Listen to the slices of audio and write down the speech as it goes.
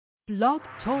Blog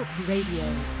Talk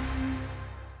Radio.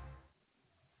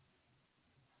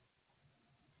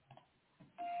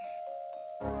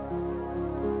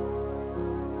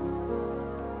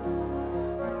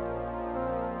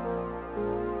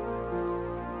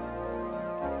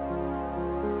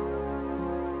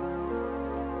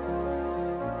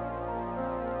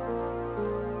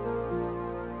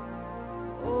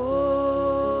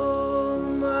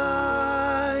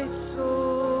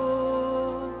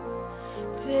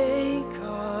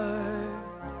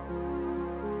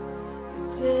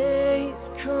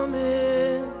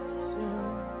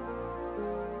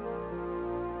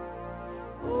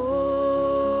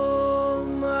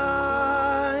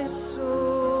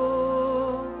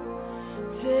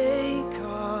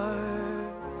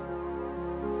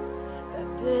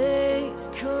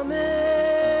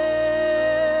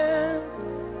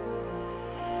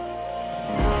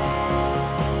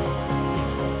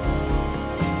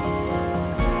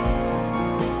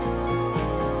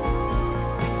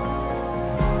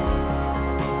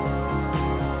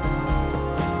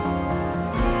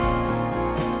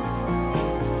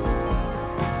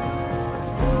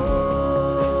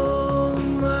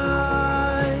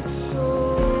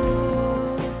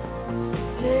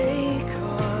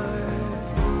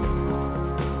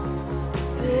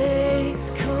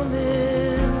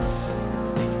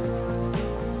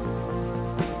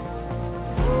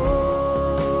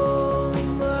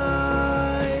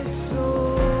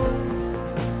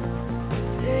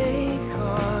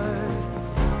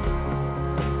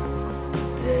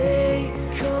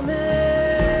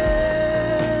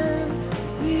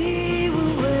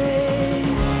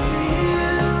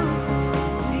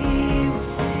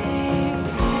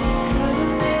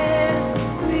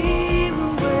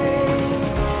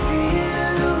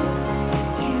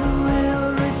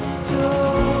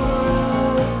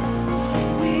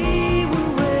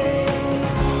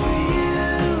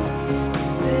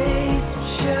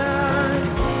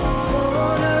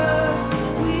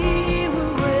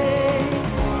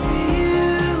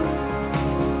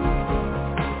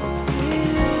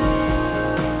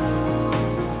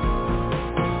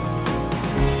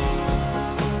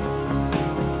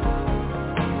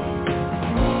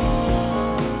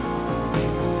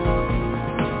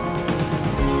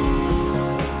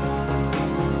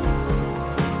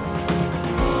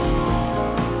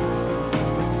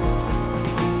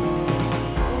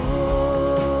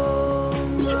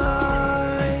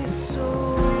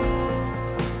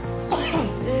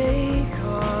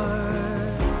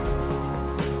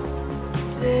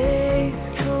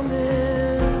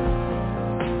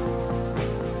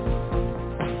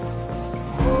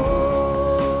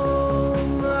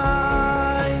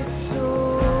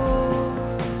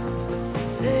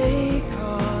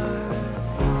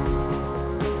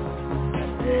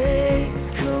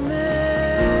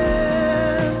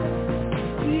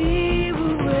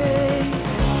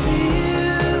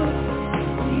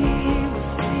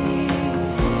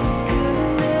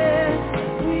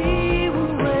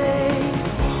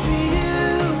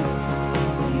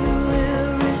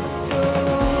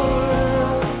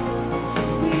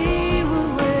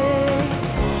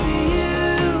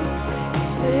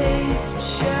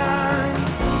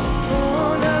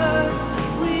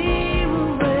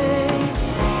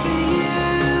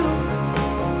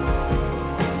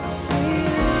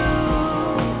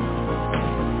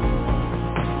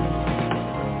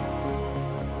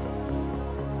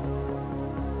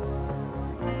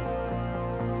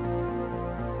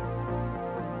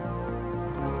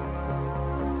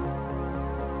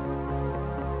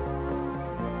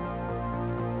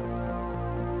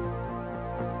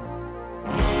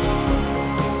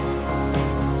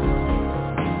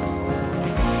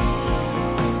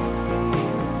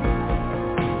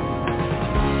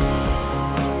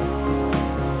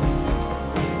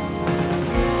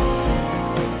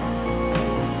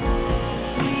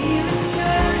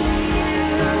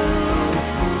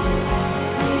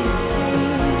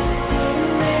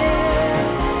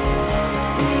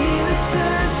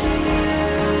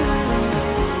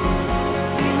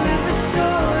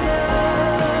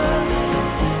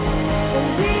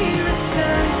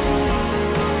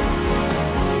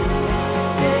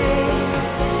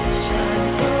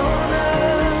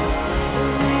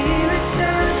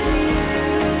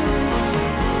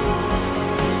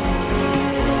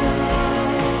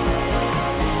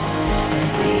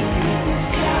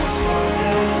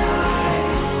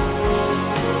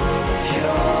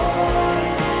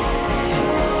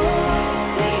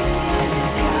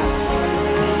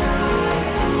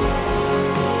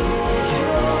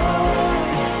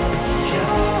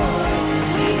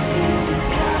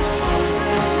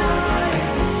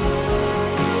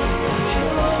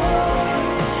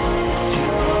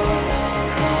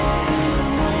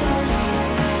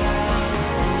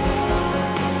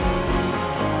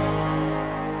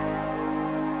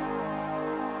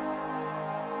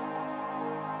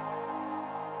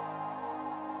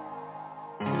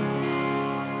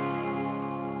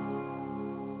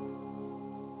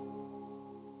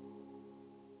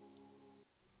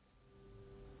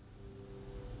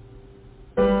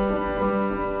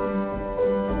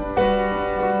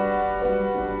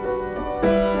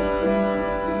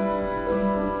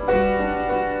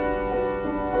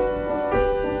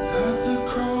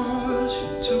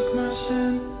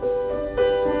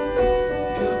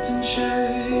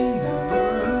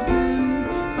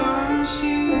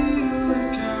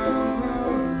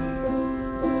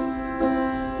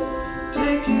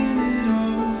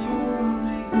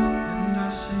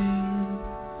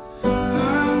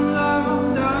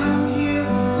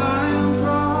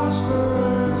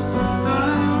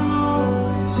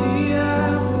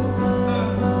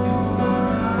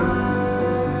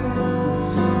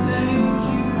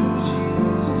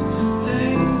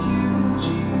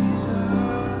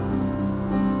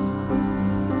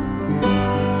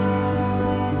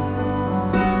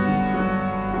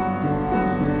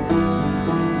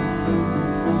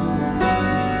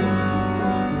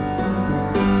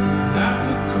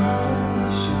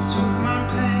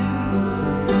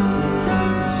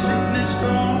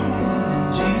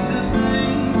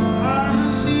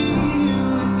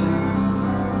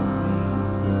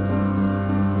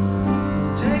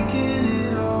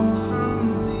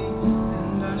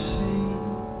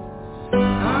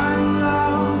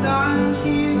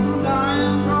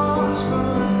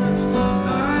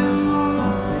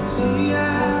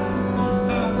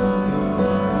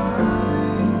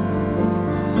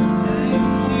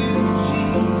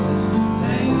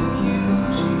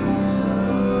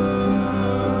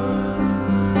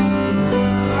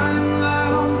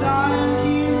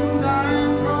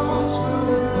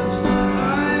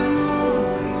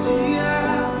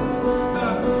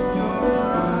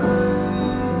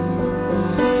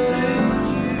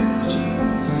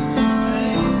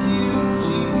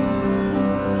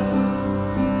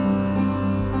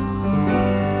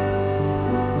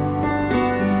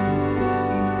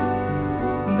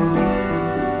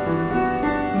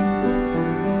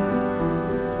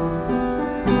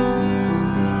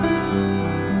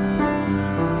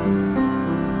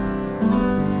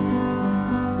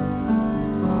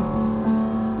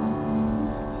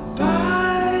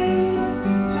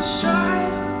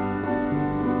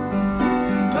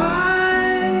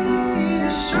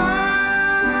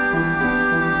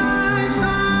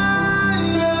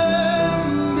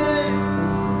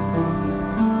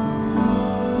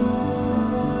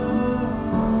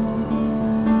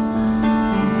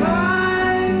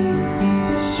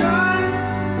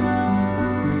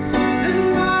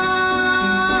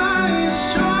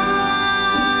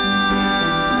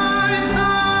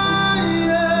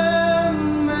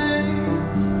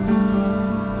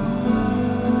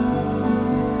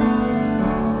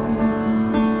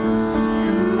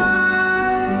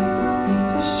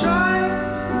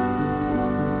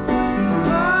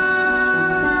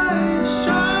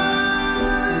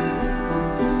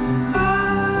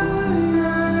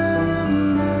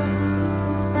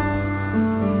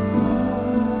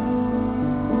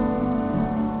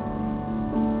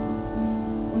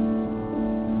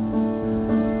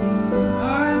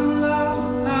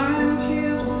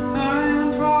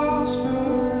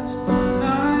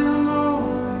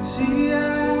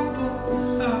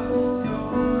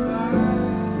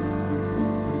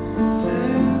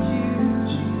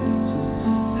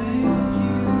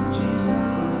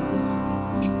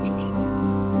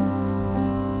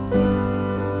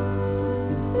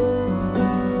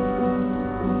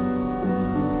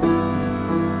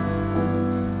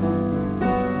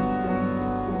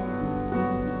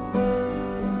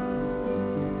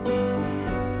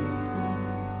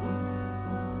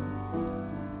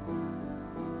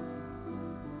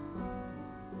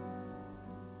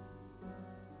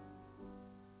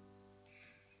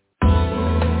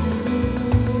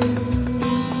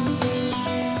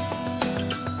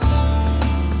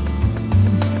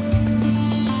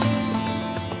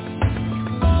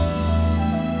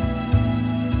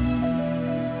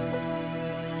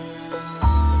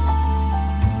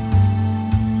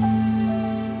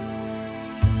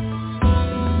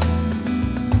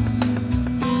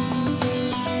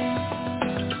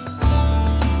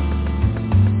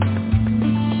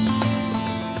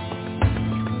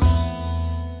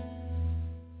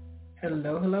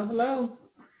 Hello.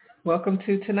 Welcome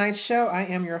to tonight's show. I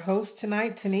am your host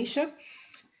tonight, Tanisha.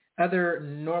 Other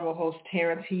normal host,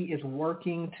 Terrence, he is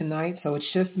working tonight, so it's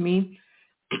just me.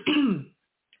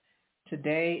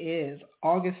 Today is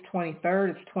August 23rd.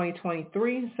 It's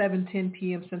 2023, 7:10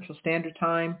 p.m. Central Standard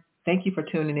Time. Thank you for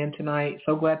tuning in tonight.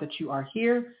 So glad that you are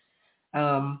here.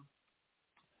 A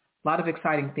lot of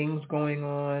exciting things going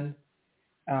on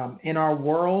in our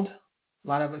world. A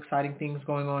lot of exciting things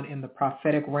going on in the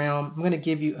prophetic realm. I'm going to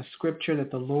give you a scripture that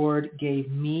the Lord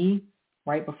gave me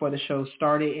right before the show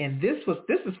started, and this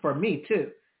is for me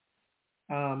too.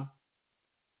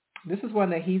 This is one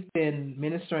that he's been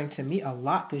ministering to me a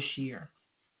lot this year,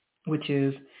 which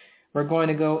is we're going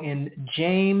to go in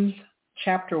James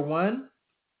chapter 1,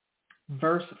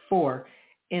 verse 4.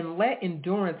 And let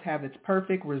endurance have its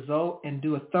perfect result and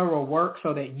do a thorough work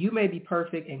so that you may be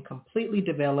perfect and completely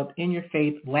developed in your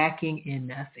faith, lacking in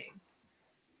nothing.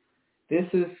 This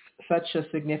is such a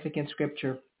significant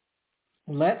scripture.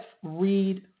 Let's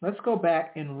go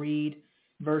back and read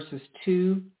verses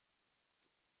 2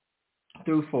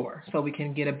 through 4 so we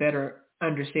can get a better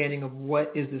understanding of what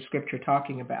is the scripture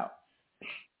talking about.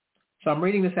 So I'm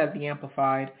reading this as the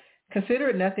Amplified. Consider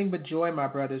it nothing but joy, my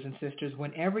brothers and sisters,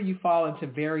 whenever you fall into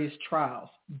various trials.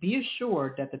 Be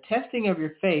assured that the testing of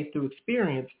your faith through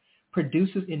experience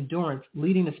produces endurance,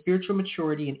 leading to spiritual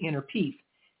maturity and inner peace.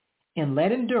 And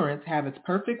let endurance have its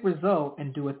perfect result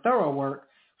and do a thorough work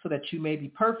so that you may be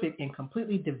perfect and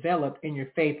completely developed in your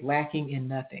faith, lacking in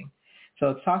nothing. So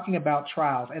it's talking about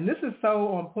trials. And this is so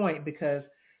on point because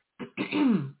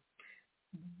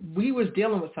we was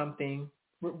dealing with something.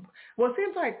 Well, it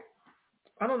seems like,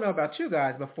 I don't know about you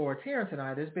guys, before Terrence and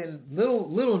I, there's been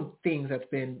little things that's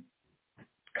been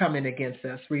coming against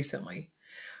us recently.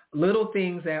 Little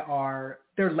things that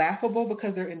they're laughable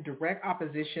because they're in direct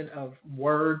opposition of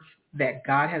words that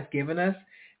God has given us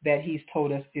that he's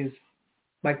told us is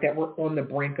like that we're on the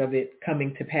brink of it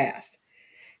coming to pass.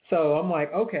 So I'm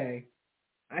like, okay,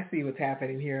 I see what's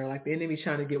happening here. Like the enemy's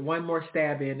trying to get one more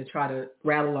stab in to try to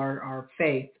rattle our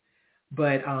faith.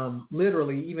 But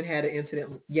literally even had an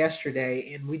incident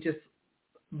yesterday, and we just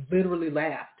literally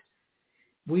laughed.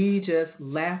 We just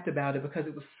laughed about it because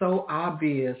it was so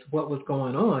obvious what was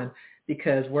going on,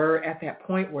 because we're at that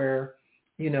point where,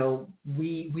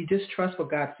 we just trust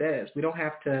what God says. We don't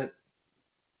have to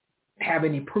have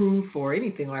any proof or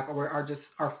anything like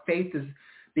our faith is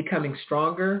becoming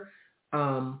stronger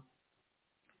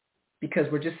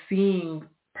because we're just seeing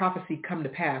prophecy come to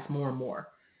pass more and more.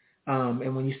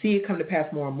 And when you see it come to pass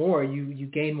more and more, you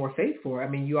gain more faith for it. I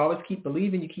mean, you always keep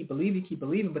believing,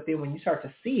 but then when you start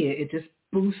to see it, it just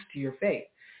boosts your faith.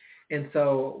 And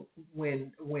so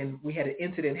when we had an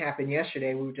incident happen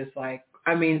yesterday, we were just like,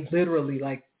 literally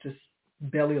like just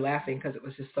belly laughing because it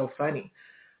was just so funny.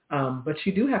 But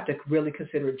you do have to really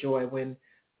consider it joy when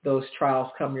those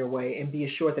trials come your way, and be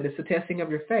assured that it's a testing of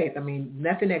your faith.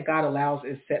 Nothing that God allows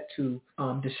is set to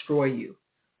destroy you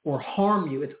or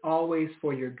harm you. It's always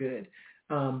for your good.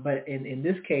 But in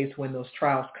this case, when those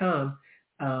trials come,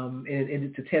 and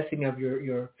it's a testing of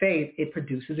your faith, it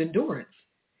produces endurance,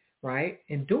 right?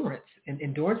 Endurance. And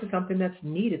endurance is something that's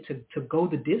needed to go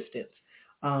the distance.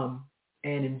 And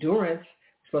endurance,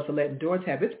 we're supposed to let endurance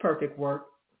have its perfect work,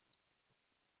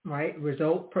 right?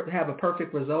 Have a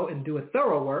perfect result and do a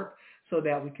thorough work so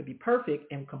that we could be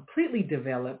perfect and completely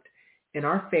developed in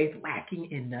our faith, lacking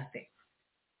in nothing.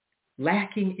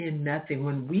 Lacking in nothing.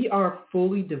 When we are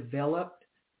fully developed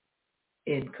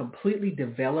and completely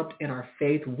developed in our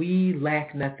faith, we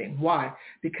lack nothing. Why?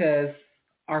 Because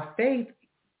our faith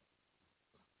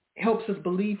helps us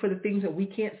believe for the things that we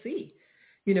can't see.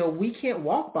 We can't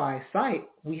walk by sight.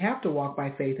 We have to walk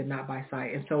by faith and not by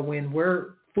sight. And so when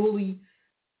we're fully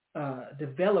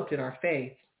developed in our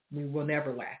faith, we will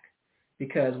never lack,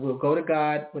 because we'll go to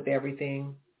God with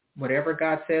everything. Whatever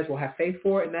God says, we'll have faith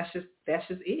for it, and that's just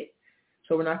it.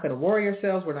 So we're not going to worry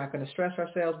ourselves. We're not going to stress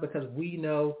ourselves, because we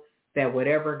know that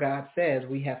whatever God says,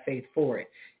 we have faith for it.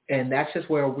 And that's just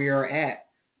where we are at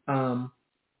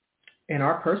in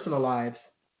our personal lives.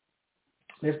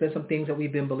 There's been some things that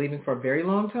we've been believing for a very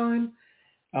long time.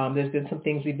 There's been some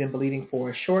things we've been believing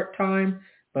for a short time,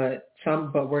 but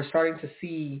we're starting to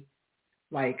see,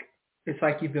 like, it's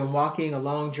like you've been walking a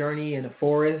long journey in a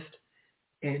forest,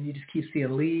 and you just keep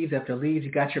seeing leaves after leaves.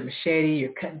 You got your machete,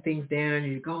 you're cutting things down,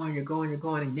 you're going,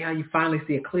 and now you finally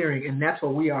see a clearing, and that's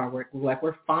what we are.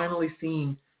 We're finally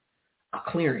seeing a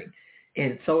clearing,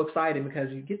 and it's so exciting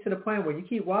because you get to the point where you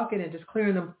keep walking and just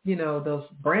clearing them, those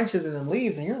branches and the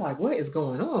leaves, and you're like, what is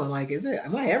going on? Like,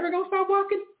 am I ever gonna stop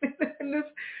walking in this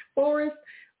forest?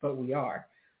 But we are.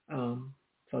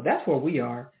 So that's where we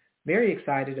are. very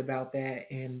excited about that,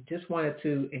 and just wanted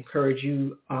to encourage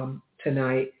you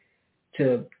tonight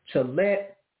to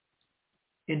let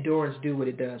endurance do what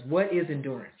it does. What is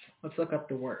endurance? Let's look up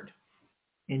the word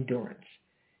endurance,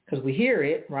 because we hear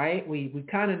it, right? We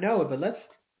kind of know it, but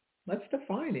let's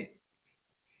define it.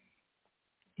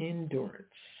 Endurance.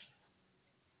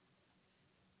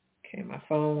 Okay, my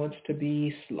phone wants to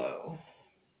be slow.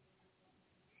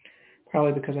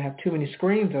 Probably because I have too many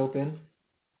screens open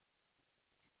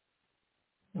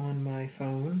on my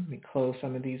phone. Let me close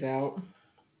some of these out.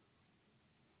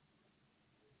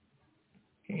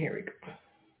 Okay, here we go.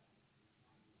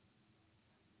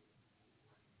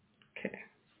 Okay.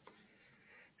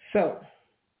 So,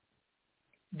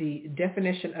 the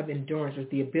definition of endurance is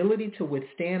the ability to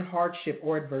withstand hardship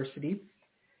or adversity,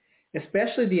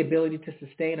 especially the ability to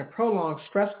sustain a prolonged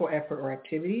stressful effort or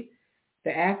activity,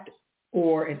 the act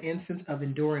or an instance of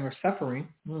enduring or suffering.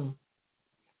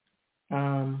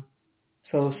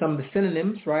 So some of the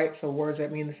synonyms, right? So words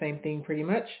that mean the same thing pretty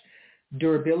much.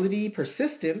 Durability,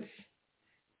 persistence,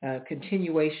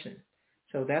 continuation.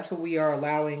 So that's what we are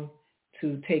allowing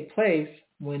to take place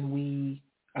when we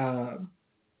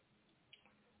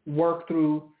work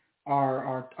through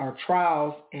our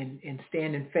trials and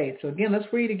stand in faith. So again, let's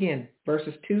read again,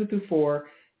 verses 2 through 4,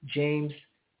 James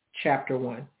chapter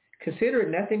 1. Consider it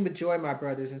nothing but joy, my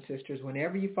brothers and sisters,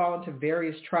 whenever you fall into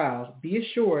various trials. Be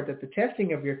assured that the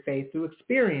testing of your faith through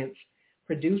experience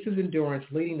produces endurance,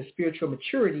 leading to spiritual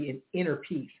maturity and inner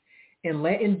peace. And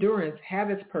let endurance have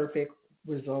its perfect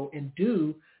result, and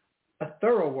do a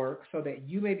thorough work, so that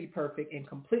you may be perfect and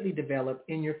completely developed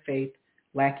in your faith,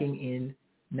 lacking in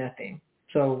nothing.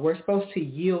 So we're supposed to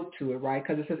yield to it, right?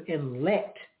 Because it says, and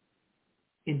let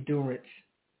endurance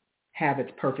have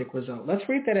its perfect result. Let's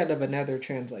read that out of another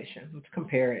translation. Let's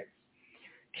compare it.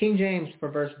 King James for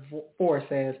verse 4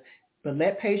 says, but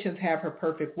let patience have her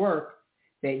perfect work,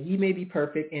 that ye may be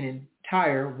perfect and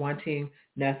entire, wanting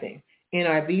nothing.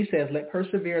 NIV says, let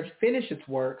perseverance finish its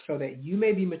work, so that you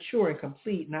may be mature and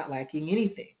complete, not lacking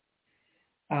anything.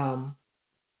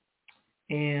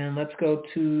 And let's go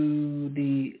to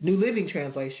the New Living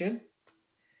Translation.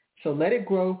 So let it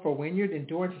grow, for when your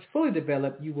endurance is fully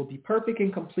developed, you will be perfect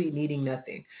and complete, needing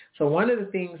nothing. So one of the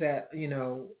things that,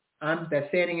 that's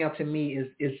standing out to me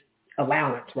is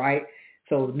allowance, right?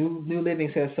 So New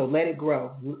Living says, so let it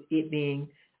grow, it being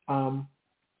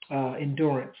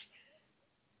endurance.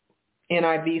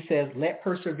 NIV says, let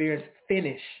perseverance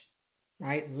finish,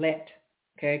 right? Let,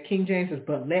 okay? King James says,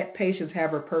 but let patience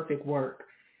have her perfect work.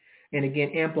 And again,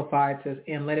 Amplified says,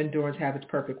 and let endurance have its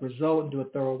perfect result, and do a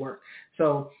thorough work.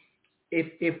 So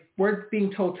if we're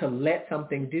being told to let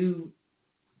something do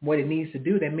what it needs to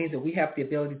do, that means that we have the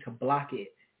ability to block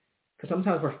it, because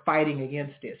sometimes we're fighting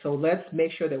against it. So let's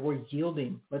make sure that we're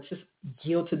yielding. Let's just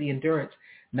yield to the endurance,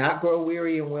 not grow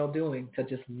weary in well-doing, to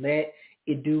just let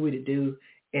it do what it do,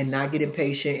 and not get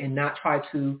impatient, and not try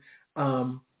to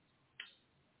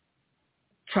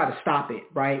stop it,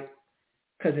 right?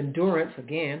 Because endurance,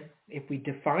 again, if we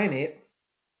define it,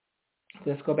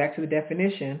 let's go back to the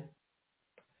definition,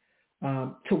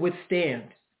 to withstand,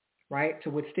 right? To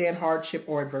withstand hardship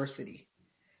or adversity,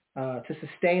 to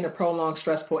sustain a prolonged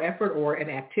stressful effort or an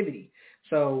activity.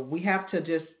 So we have to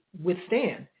just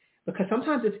withstand, because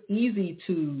sometimes it's easy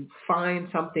to find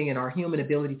something in our human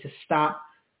ability to stop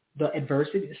the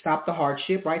adversity, to stop the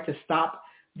hardship, right? To stop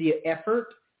the effort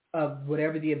of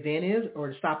whatever the event is, or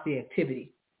to stop the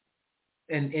activity.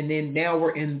 And then now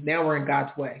we're in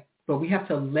God's way. But we have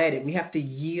to let it. We have to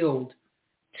yield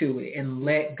to it and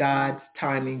let God's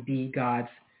timing be God's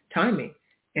timing.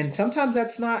 And sometimes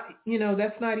that's not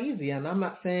easy. And I'm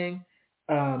not saying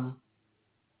that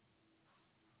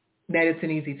it's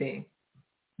an easy thing,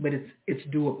 but it's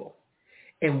doable.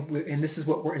 And this is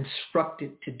what we're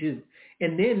instructed to do.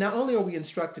 And then not only are we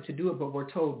instructed to do it, but we're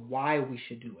told why we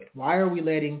should do it. Why are we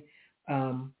letting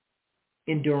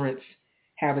endurance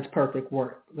have its perfect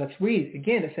work? Let's read.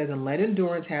 Again, it says, and let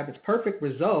endurance have its perfect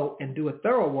result, and do a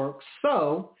thorough work,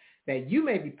 so that you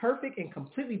may be perfect and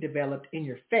completely developed in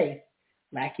your faith,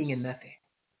 lacking in nothing.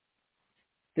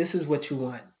 This is what you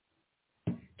want.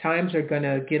 Times are going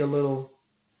to get a little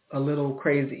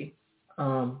crazy.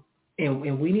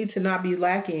 And we need to not be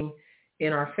lacking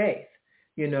in our faith.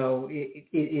 It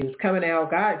is coming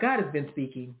out. God has been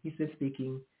speaking. He's been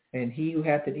speaking. And he who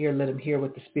hath an ear, let him hear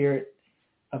what the Spirit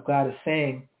of God is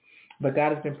saying. But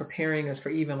God has been preparing us for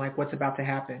even like what's about to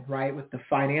happen, right? With the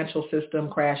financial system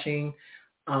crashing,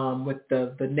 with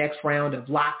the next round of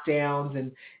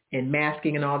lockdowns and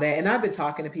masking and all that. And I've been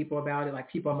talking to people about it,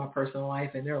 like people in my personal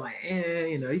life, and they're like,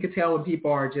 you can tell when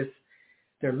people are just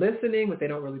they're listening, but they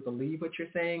don't really believe what you're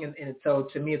saying. And so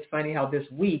to me, it's funny how this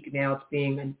week now it's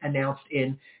being announced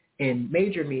in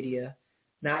major media,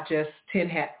 not just tin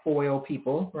hat foil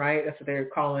people, right? That's what they're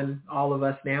calling all of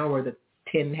us now. We're the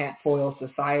tin hat foil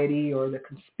society or the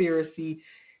conspiracy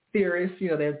theorists.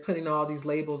 They're putting all these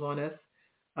labels on us.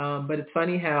 But it's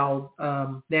funny how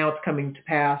now it's coming to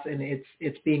pass, and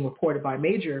it's being reported by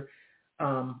major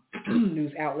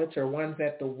news outlets or ones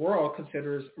that the world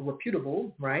considers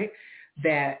reputable, right?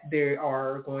 That they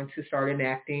are going to start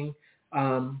enacting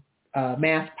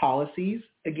mask policies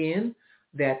again,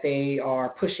 that they are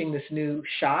pushing this new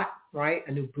shot, right?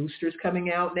 A new booster's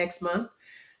coming out next month,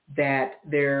 that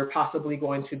they're possibly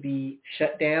going to be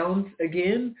shutdowns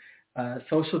again,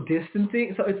 social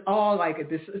distancing. So it's all like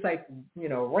this. It's like,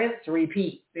 rinse,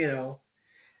 repeat.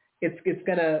 It's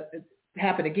going to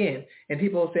happen again. And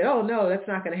people will say, oh, no, that's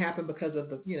not going to happen because of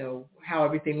the, how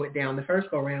everything went down the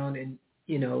first go around. And,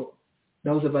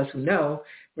 those of us who know,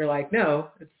 we're like, no,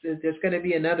 there's going to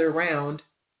be another round,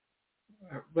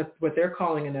 what they're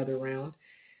calling another round.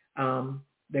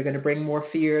 They're going to bring more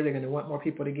fear. They're going to want more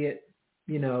people to get,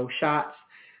 shots.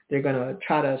 They're going to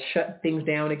try to shut things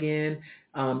down again.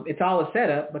 It's all a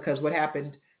setup because what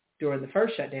happened during the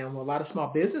first shutdown, well, a lot of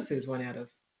small businesses went out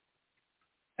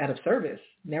of service,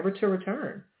 never to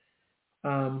return.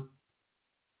 A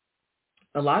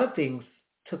lot of things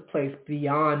took place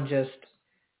beyond just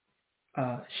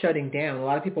shutting down. A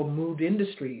lot of people moved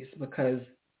industries because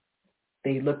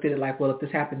they looked at it like, well, if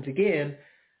this happens again,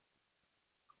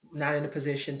 not in a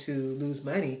position to lose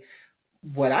money.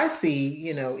 What I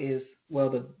see, is, well,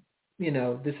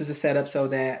 this is a setup so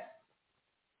that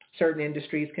certain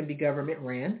industries can be government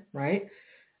ran, right?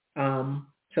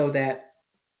 So that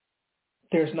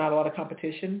there's not a lot of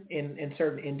competition in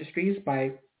certain industries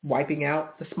by wiping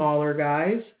out the smaller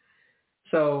guys.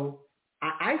 So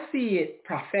I see it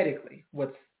prophetically,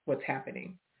 what's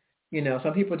happening.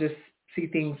 Some people just see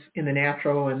things in the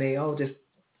natural and they just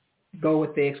go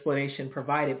with the explanation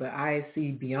provided, but I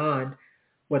see beyond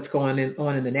what's going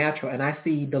on in the natural, and I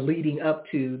see the leading up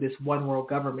to this one world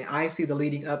government. I see the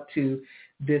leading up to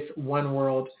this one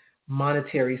world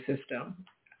monetary system.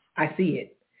 I see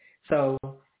it. So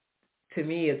to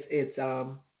me, it's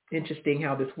interesting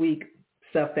how this week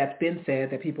stuff that's been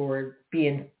said that people were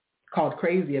being called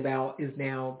crazy about is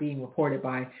now being reported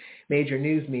by major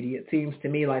news media. It seems to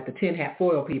me like the tin hat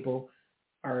foil people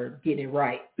are getting it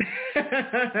right.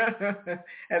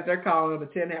 As they're calling them,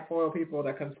 the tin hat foil people,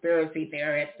 the conspiracy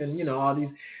theorists, and, all these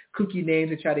kooky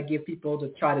names they try to give people to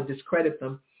try to discredit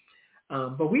them.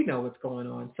 But we know what's going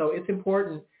on. So it's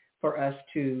important for us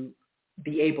to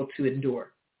be able to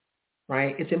endure,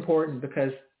 right? It's important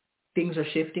because things are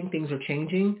shifting, things are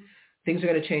changing, things are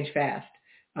going to change fast.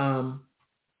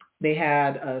 They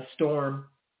had a storm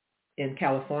in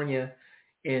California,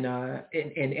 in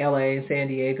LA and San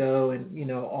Diego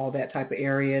and, all that type of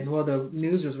area. And the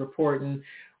news was reporting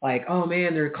like, oh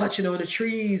man, they're clutching on the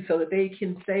trees so that they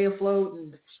can stay afloat,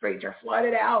 and streets are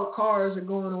flooded out. Cars are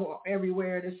going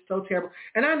everywhere. And it's so terrible.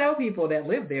 And I know people that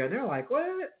live there. They're like,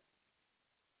 what?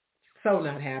 So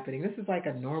not happening. This is like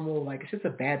a normal, like it's just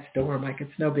a bad storm. Like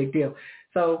it's no big deal.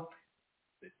 So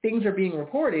things are being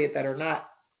reported that are not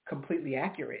completely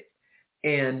accurate.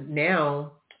 And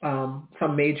now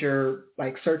some major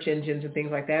like search engines and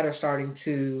things like that are starting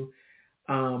to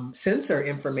censor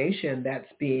information that's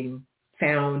being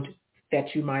found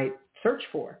that you might search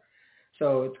for.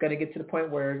 So it's going to get to the point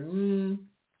where, can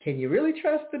you really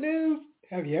trust the news?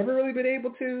 Have you ever really been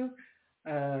able to?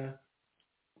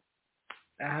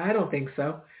 I don't think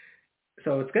so.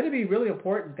 So it's going to be really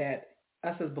important that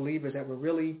us as believers, that we're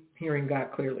really hearing God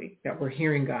clearly, that we're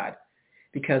hearing God.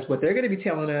 Because what they're going to be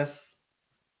telling us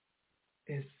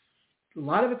is a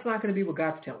lot of it's not going to be what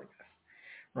God's telling us,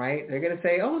 right? They're going to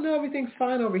say, oh, no, everything's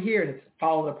fine over here, and it's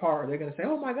falling apart. They're going to say,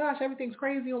 oh, my gosh, everything's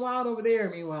crazy and wild over there.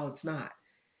 Meanwhile, it's not.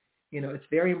 It's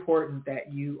very important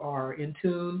that you are in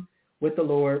tune with the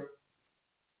Lord.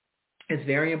 It's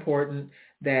very important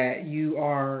that you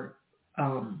are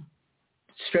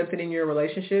strengthening your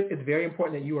relationship. It's very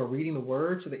important that you are reading the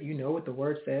Word so that you know what the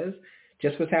Word says.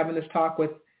 Just was having this talk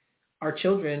with our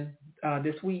children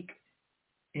this week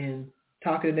and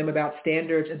talking to them about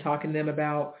standards and talking to them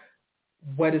about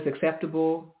what is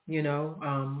acceptable.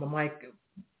 I'm like,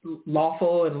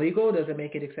 lawful and legal doesn't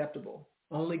make it acceptable.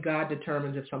 Only God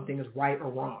determines if something is right or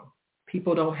wrong.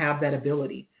 People don't have that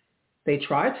ability. They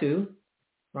try to,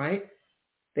 right?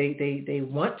 They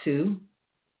want to,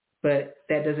 but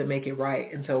that doesn't make it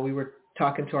right. And so we were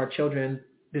talking to our children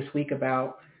this week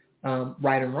about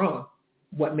right and wrong.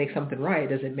 What makes something right?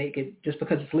 Does it make it, just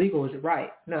because it's legal, is it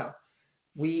right? No.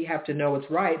 We have to know what's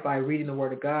right by reading the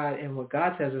Word of God, and what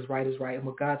God says is right, and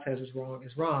what God says is wrong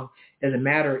is wrong. It doesn't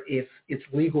matter if it's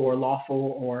legal or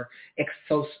lawful or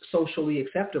socially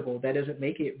acceptable. That doesn't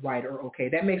make it right or okay.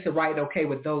 That makes it right and okay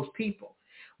with those people.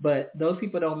 But those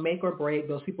people don't make or break.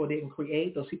 Those people didn't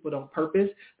create. Those people don't purpose.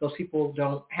 Those people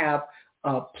don't have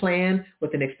a plan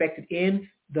with an expected end.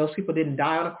 Those people didn't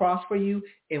die on a cross for you.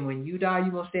 And when you die,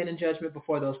 you're going to stand in judgment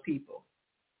before those people.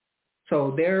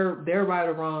 So their right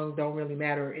or wrong don't really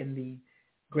matter in the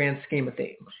grand scheme of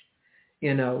things.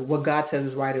 What God says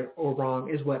is right or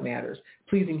wrong is what matters.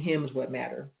 Pleasing him is what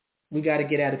matters. We got to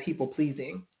get out of people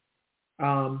pleasing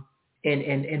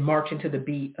and march into the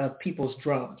beat of people's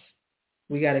drums.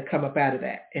 We got to come up out of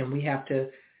that, and we have to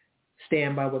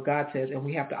stand by what God says, and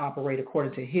we have to operate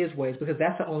according to his ways, because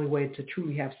that's the only way to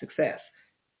truly have success.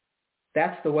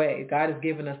 That's the way. God has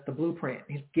given us the blueprint.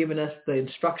 He's given us the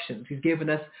instructions. He's given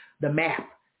us the map.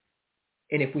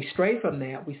 And if we stray from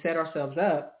that, we set ourselves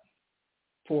up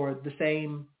for the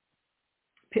same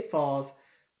pitfalls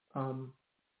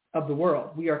of the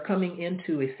world. We are coming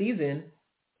into a season,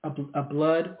 a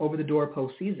blood over the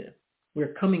doorpost season.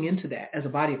 We're coming into that as a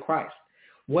body of Christ.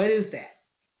 What is that?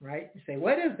 Right? You say,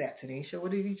 what is that, Tanisha?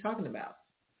 What are you talking about?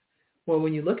 Well,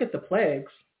 when you look at the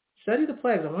plagues, study the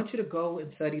plagues. I want you to go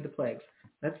and study the plagues.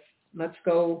 Let's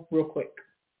go real quick.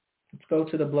 Let's go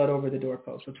to the blood over the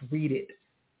doorpost. Let's read it.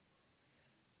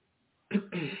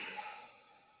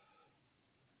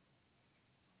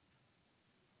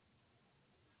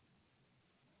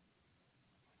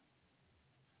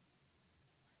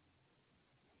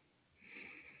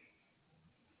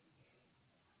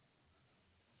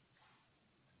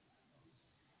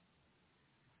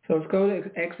 So let's go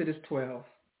to Exodus 12.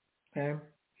 Okay?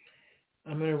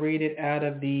 I'm going to read it out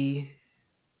of the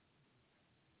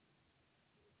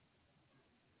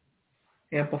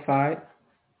Amplified.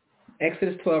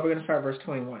 Exodus 12, we're going to start verse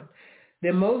 21.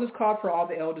 Then Moses called for all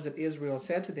the elders of Israel and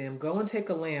said to them, go and take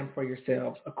a lamb for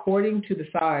yourselves, according to the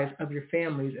size of your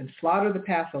families, and slaughter the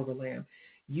Passover lamb.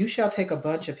 You shall take a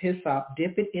bunch of hyssop,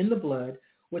 dip it in the blood,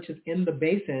 which is in the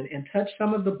basin, and touch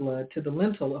some of the blood to the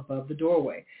lintel above the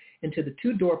doorway, and to the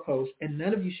two doorposts, and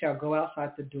none of you shall go outside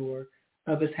the door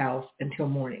of his house until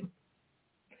morning.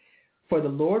 For the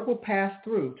Lord will pass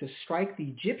through to strike the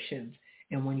Egyptians,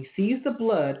 and when he sees the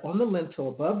blood on the lintel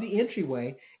above the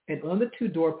entryway and on the two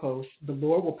doorposts, the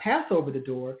Lord will pass over the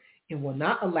door and will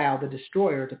not allow the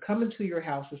destroyer to come into your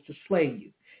houses to slay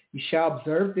you. You shall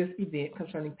observe this event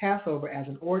concerning Passover as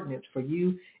an ordinance for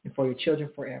you and for your children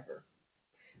forever.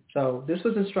 So this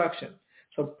was instruction.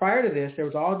 So prior to this, there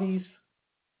was all these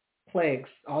plagues,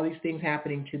 all these things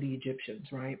happening to the Egyptians,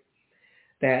 right?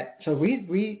 So read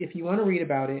if you want to read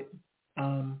about it,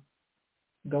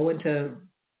 go into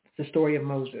the story of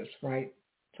Moses, right?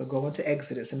 So go into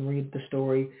Exodus and read the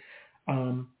story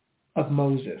of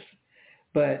Moses,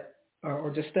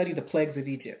 or just study the plagues of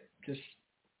Egypt. Just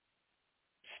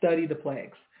study the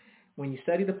plagues. When you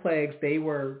study the plagues, they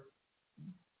were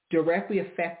directly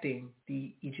affecting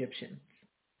the Egyptians,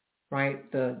 right?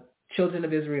 The children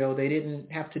of Israel, they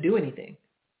didn't have to do anything.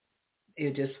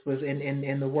 It just was,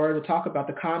 and the word will talk about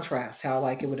the contrast, how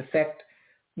like it would affect,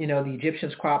 the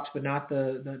Egyptians' crops, but not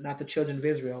the children of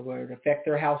Israel, where it would affect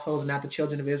their households, not the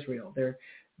children of Israel.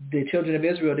 The children of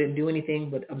Israel didn't do anything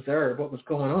but observe what was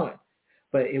going on.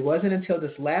 But it wasn't until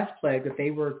this last plague that they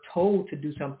were told to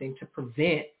do something to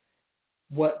prevent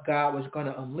what God was going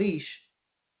to unleash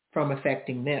from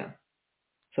affecting them.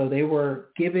 So they were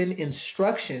given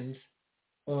instructions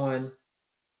on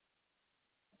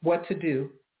what to do,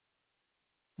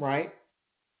 right?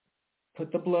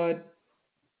 Put the blood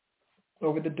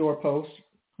over the doorpost,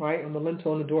 right, on the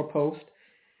lintel and the doorpost.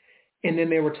 And then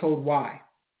they were told why.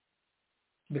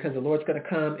 Because the Lord's going to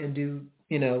come and do,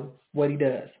 what he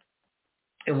does.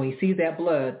 And when he sees that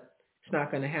blood, it's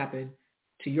not going to happen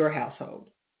to your household.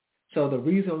 So the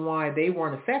reason why they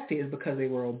weren't affected is because they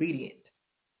were obedient.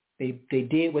 They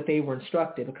did what they were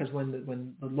instructed, because when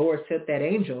the Lord sent that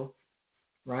angel,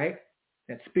 right,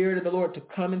 that spirit of the Lord to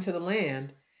come into the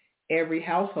land, every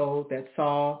household that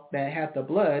had the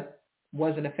blood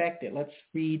wasn't affected.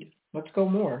 Let's go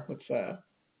more.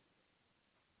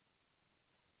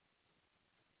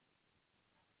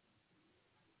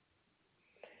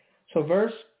 So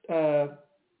verse,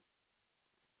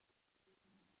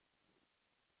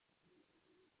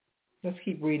 let's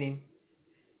keep reading.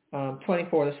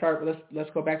 24. Let's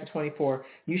go back to 24.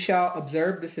 You shall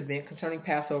observe this event concerning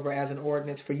Passover as an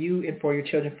ordinance for you and for your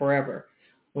children forever.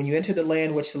 When you enter the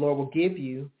land which the Lord will give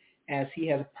you, as he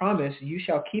has promised, you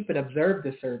shall keep and observe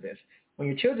this service. When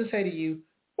your children say to you,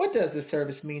 What does this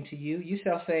service mean to you? You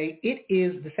shall say, it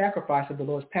is the sacrifice of the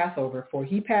Lord's Passover, for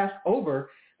he passed over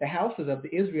the houses of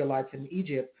the Israelites in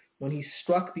Egypt when he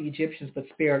struck the Egyptians but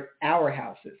spared our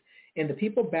houses. And the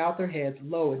people bowed their heads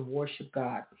low and worshiped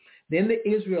God. Then the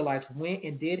Israelites went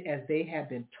and did as they had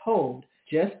been told,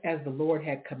 just as the Lord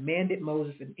had commanded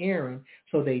Moses and Aaron,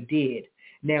 so they did.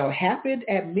 Now it happened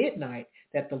at midnight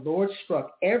that the Lord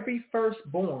struck every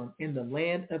firstborn in the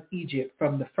land of Egypt,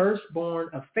 from the firstborn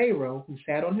of Pharaoh who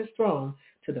sat on his throne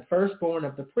to the firstborn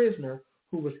of the prisoner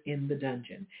who was in the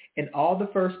dungeon, and all the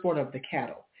firstborn of the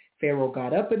cattle. Pharaoh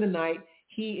got up in the night,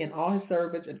 he and all his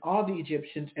servants and all the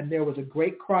Egyptians, and there was a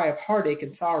great cry of heartache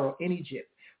and sorrow in Egypt,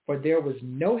 for there was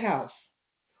no house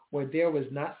where there was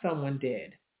not someone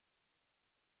dead.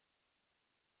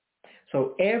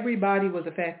 So everybody was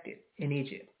affected in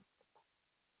Egypt.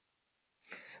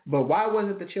 But why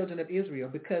wasn't the children of Israel?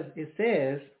 Because it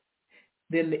says,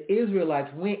 then the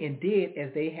Israelites went and did as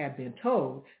they had been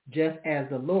told, just as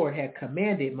the Lord had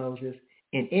commanded Moses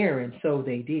and Aaron, so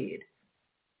they did.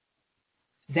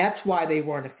 That's why they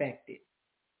weren't affected.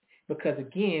 Because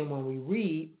again, when we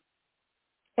read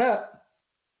up,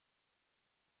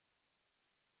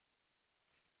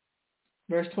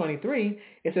 verse 23,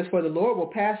 it says, for the Lord will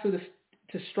pass through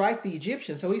to strike the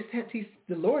Egyptians. So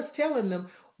the Lord's telling them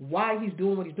why he's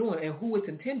doing what he's doing and who it's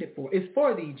intended for. It's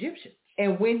for the Egyptians.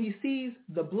 And when he sees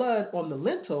the blood on the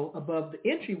lintel above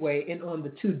the entryway and on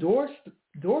the two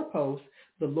doorposts,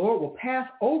 the Lord will pass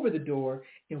over the door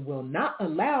and will not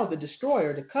allow the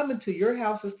destroyer to come into your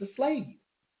houses to slay you.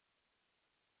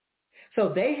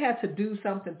 So they had to do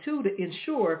something too to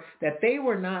ensure that they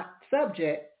were not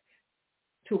subject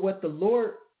to what the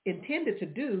Lord intended to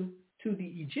do to the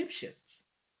Egyptians.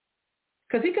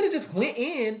 Because he could have just went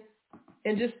in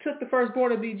and just took the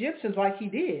firstborn of the Egyptians like he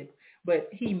did. But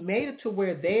he made it to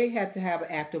where they had to have an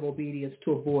act of obedience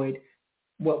to avoid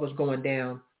what was going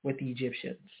down with the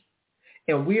Egyptians.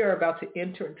 And we are about to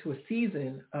enter into a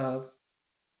season of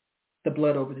the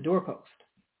blood over the doorpost,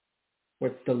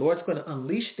 where the Lord's going to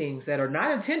unleash things that are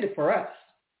not intended for us.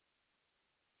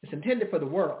 It's intended for the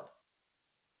world,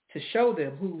 to show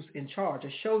them who's in charge, to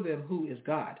show them who is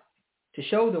God, to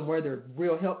show them where their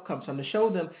real help comes from, to show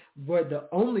them where the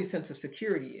only sense of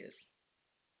security is.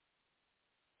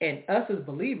 And us as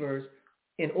believers,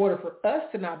 in order for us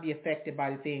to not be affected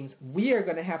by the things, we are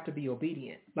going to have to be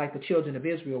obedient, like the children of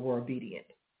Israel were obedient.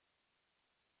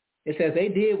 It says they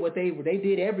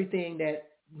did everything that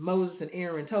Moses and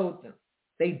Aaron told them.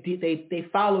 They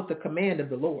followed the command of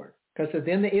the Lord. Because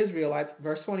then the Israelites,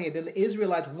 verse 28, then the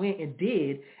Israelites went and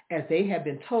did as they had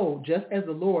been told, just as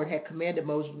the Lord had commanded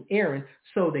Moses and Aaron,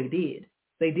 so they did.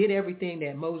 They did everything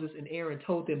that Moses and Aaron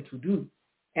told them to do,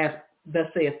 as thus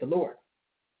saith the Lord.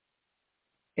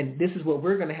 And this is what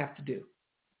we're going to have to do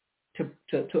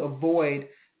to avoid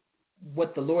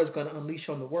what the Lord's going to unleash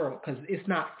on the world, because it's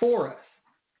not for us.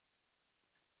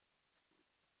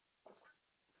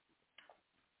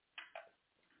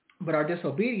 But our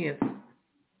disobedience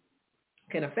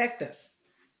can affect us,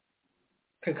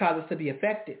 can cause us to be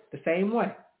affected the same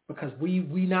way, because we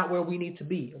not where we need to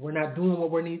be. We're not doing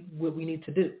what we need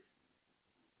to do.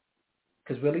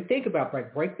 Because really think about,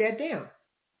 break that down.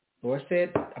 Lord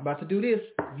said, I'm about to do this.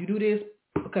 You do this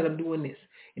because I'm doing this.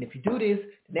 And if you do this,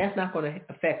 then that's not going to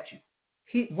affect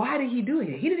you. Why did he do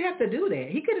it? He didn't have to do that.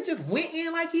 He could have just went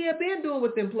in like he had been doing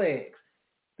with them plagues.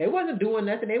 They wasn't doing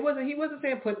nothing. He wasn't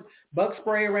saying put bug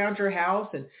spray around your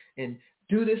house and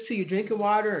do this to your drinking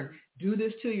water and do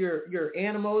this to your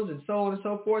animals and so on and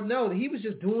so forth. No, he was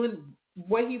just doing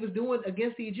what he was doing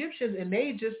against the Egyptians, and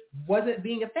they just wasn't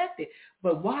being affected.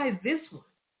 But why this one?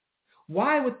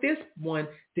 Why with this one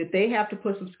did they have to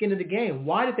put some skin in the game?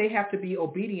 Why did they have to be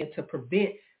obedient to prevent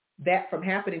that from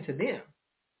happening to them?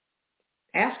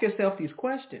 Ask yourself these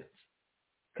questions,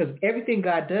 because everything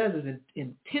God does is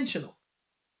intentional.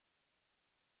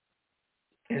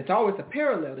 And it's always a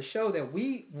parallel to show that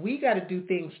we got to do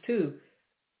things too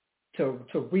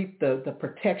to reap the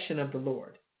protection of the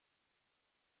Lord.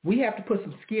 We have to put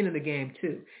some skin in the game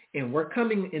too. And we're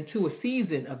coming into a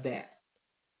season of that.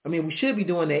 I mean, we should be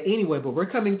doing that anyway, but we're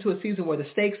coming to a season where the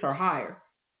stakes are higher.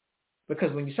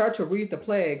 Because when you start to read the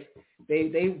plagues,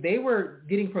 they were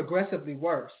getting progressively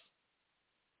worse.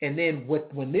 And then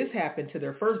when this happened to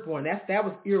their firstborn, that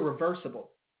was irreversible.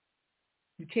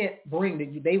 You can't bring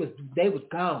they was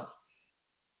gone.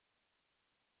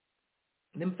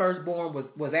 And them firstborn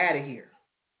was out of here.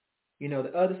 You know,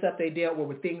 the other stuff they dealt with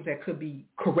were things that could be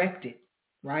corrected,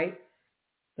 right?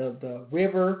 the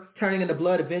river turning into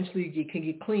blood. Eventually you can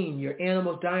get clean. Your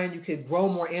animals dying, you can grow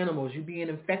more animals. You being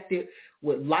infected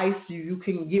with lice, you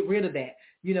can get rid of that.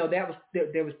 That was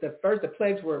there was the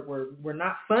plagues were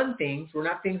not fun things, were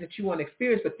not things that you want to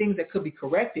experience, but things that could be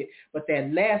corrected. But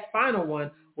that last final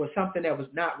one was something that was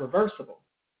not reversible.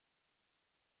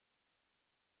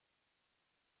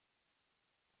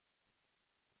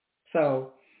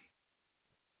 So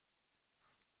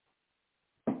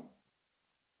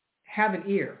have an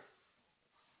ear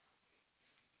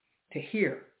to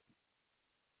hear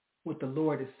what the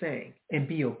Lord is saying and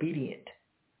be obedient.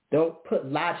 Don't put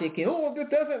logic in, this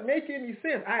doesn't make any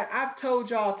sense. I've told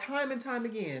y'all time and time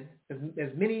again, as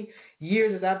many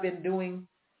years as I've been doing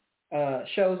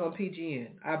shows on PGN,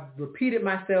 I've repeated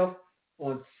myself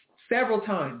on several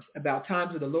times about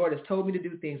times where the Lord has told me to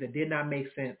do things that did not make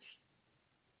sense,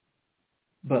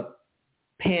 but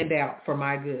panned out for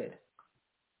my good,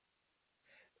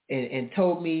 and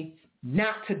told me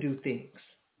not to do things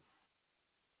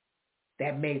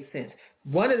that made sense.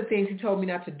 One of the things he told me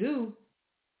not to do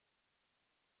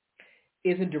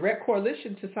is in direct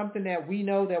correlation to something that we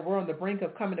know that we're on the brink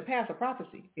of coming to pass, a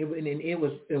prophecy.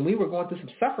 And we were going through some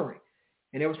suffering,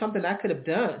 and there was something I could have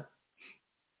done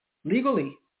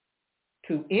legally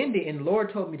to end it, and the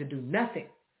Lord told me to do nothing.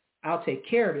 I'll take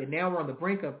care of it. And now we're on the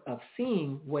brink of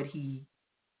seeing what he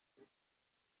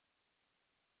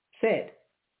said.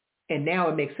 And now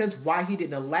it makes sense why he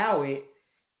didn't allow it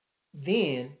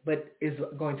then, but is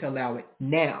going to allow it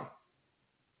now.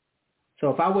 So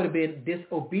if I would have been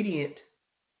disobedient,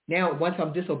 now once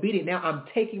I'm disobedient, now I'm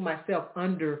taking myself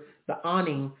under the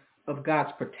awning of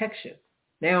God's protection.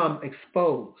 Now I'm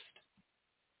exposed.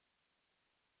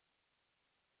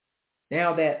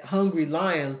 Now that hungry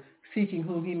lion seeking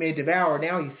whom he may devour,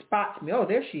 now he spots me. Oh,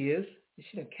 there she is.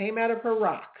 She done came out of her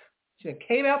rock. She done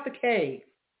came out the cave.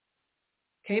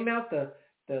 Came out the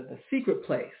secret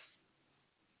place.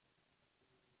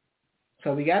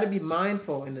 So we got to be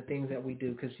mindful in the things that we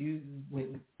do, because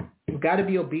we've got to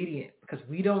be obedient, because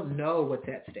we don't know what's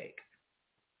at stake.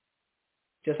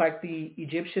 Just like the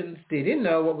Egyptians, they didn't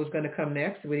know what was going to come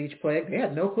next with each plague. They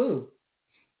had no clue.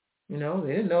 They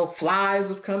didn't know flies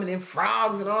was coming in,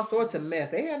 frogs and all sorts of mess.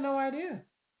 They had no idea.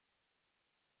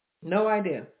 No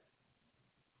idea.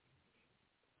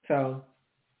 So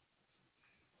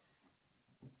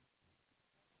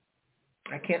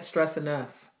I can't stress enough.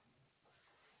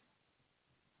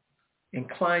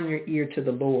 Incline your ear to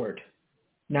the Lord,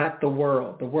 not the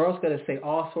world. The world's going to say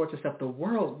all sorts of stuff. The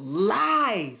world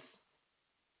lies.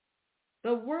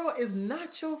 The world is not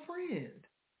your friend.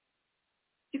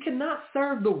 You cannot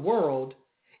serve the world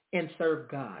and serve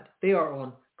God. They are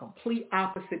on complete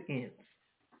opposite ends.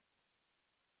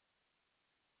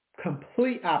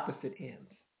 Complete opposite ends.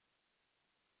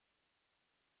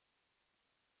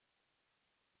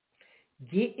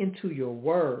 Get into your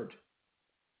word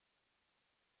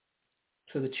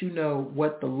so that you know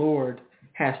what the Lord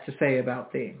has to say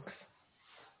about things.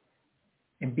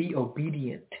 And be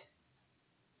obedient.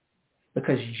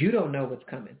 Because you don't know what's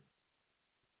coming.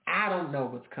 I don't know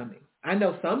what's coming. I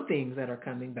know some things that are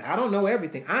coming, but I don't know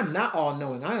everything. I'm not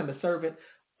all-knowing. I am a servant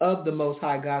of the Most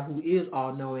High God, who is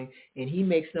all-knowing, and he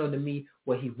makes known to me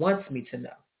what he wants me to know.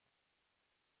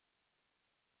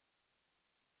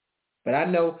 But I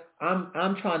know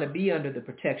I'm trying to be under the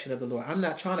protection of the Lord. I'm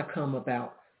not trying to come up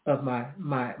out of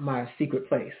my secret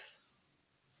place.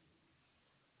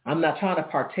 I'm not trying to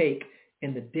partake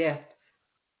in the death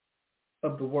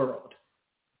of the world,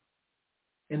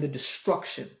 in the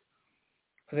destruction.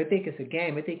 Because they think it's a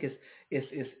game. They think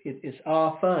it's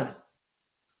all fun.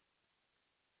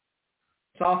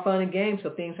 It's all fun and games, so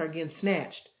things are getting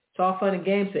snatched. It's all fun and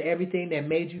games, so everything that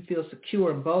made you feel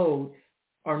secure and bold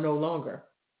are no longer.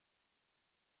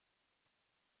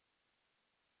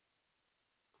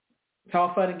 It's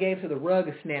all fun and games, so the rug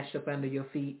is snatched up under your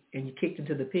feet and you kicked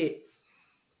into the pit.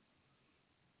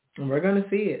 And we're going to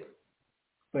see it.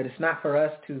 But it's not for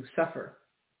us to suffer.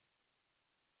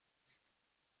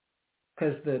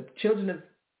 Because the children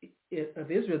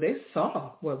of Israel, they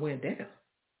saw what went down.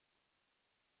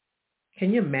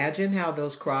 Can you imagine how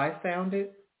those cries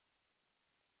sounded?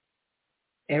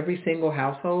 Every single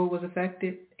household was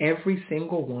affected. Every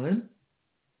single one.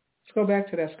 Let's go back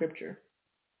to that scripture.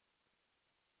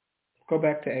 Go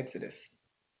back to Exodus.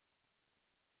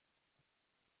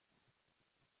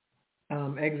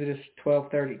 Exodus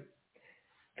 12:30.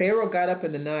 Pharaoh got up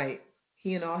in the night,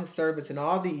 he and all his servants and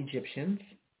all the Egyptians,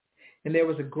 and there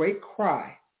was a great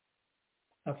cry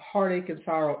of heartache and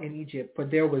sorrow in Egypt, for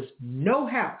there was no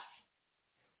house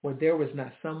where there was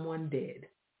not someone dead.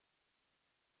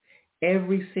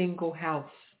 Every single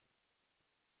house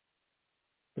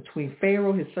between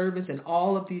Pharaoh, his servants, and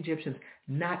all of the Egyptians.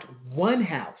 Not one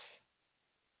house.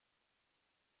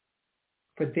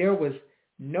 For there was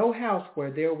no house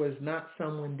where there was not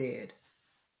someone dead.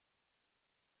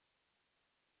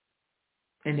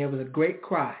 And there was a great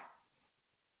cry.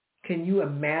 Can you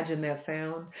imagine that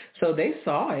sound? So they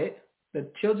saw it. The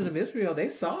children of Israel,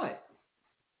 they saw it.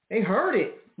 They heard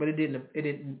it, but it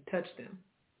didn't touch them.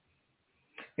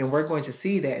 And we're going to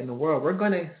see that in the world. We're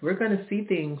going to see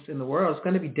things in the world. It's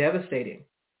going to be devastating.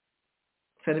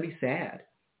 It's going to be sad.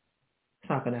 It's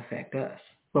not going to affect us,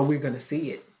 but we're going to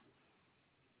see it.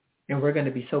 And we're going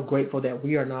to be so grateful that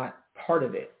we are not part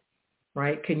of it,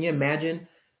 right? Can you imagine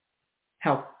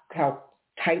how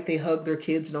tight they hugged their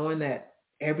kids, knowing that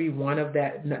every one of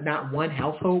that, not one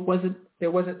household there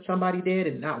wasn't somebody dead,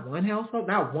 and not one household,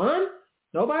 not one,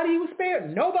 nobody was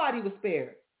spared. Nobody was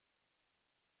spared.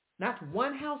 Not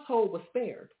one household was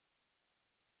spared.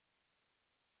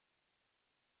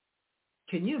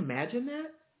 Can you imagine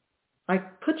that?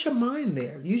 Like, put your mind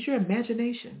there. Use your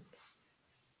imagination.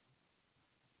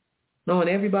 Knowing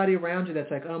everybody around you that's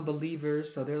like unbelievers,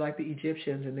 so they're like the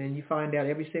Egyptians, and then you find out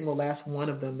every single last one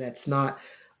of them that's not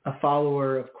a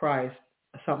follower of Christ,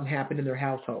 something happened in their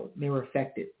household. They were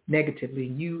affected negatively.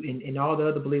 You and all the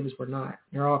other believers were not.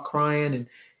 They're all crying, and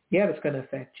yeah, it's going to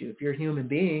affect you. If you're a human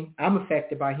being, I'm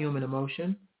affected by human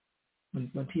emotion.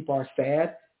 When people are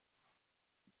sad,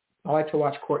 I like to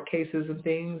watch court cases and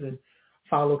things and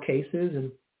follow cases,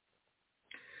 and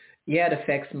yeah, it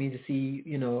affects me to see,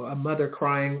 a mother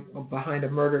crying behind a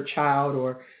murdered child,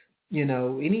 or,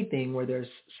 anything where there's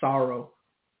sorrow.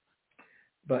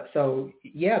 But so,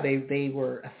 yeah, they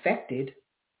were affected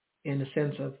in the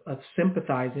sense of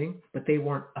sympathizing, but they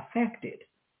weren't affected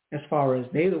as far as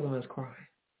they're the ones crying,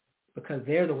 because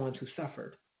they're the ones who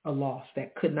suffered a loss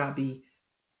that could not be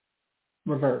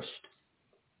reversed.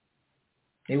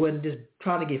 They wasn't just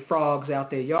trying to get frogs out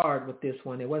their yard with this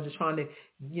one. They wasn't trying to,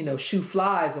 shoo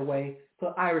flies away,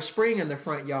 put Irish Spring in their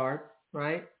front yard,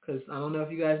 right? Because I don't know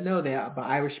if you guys know that, but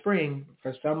Irish Spring,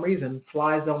 for some reason,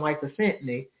 flies don't like the scent,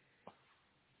 and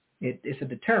it's a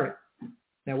deterrent.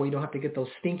 That way you don't have to get those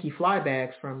stinky fly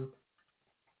bags from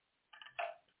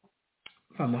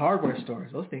the hardware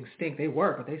stores. Those things stink. They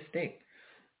work, but they stink.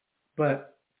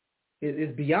 But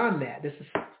it's beyond that. This is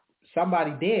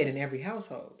somebody dead in every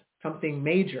household. Something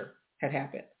major had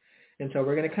happened. And so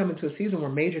we're going to come into a season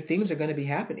where major things are going to be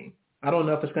happening. I don't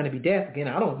know if it's going to be death. Again,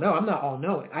 I don't know. I'm not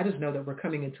all-knowing. I just know that we're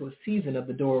coming into a season of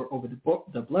the door over the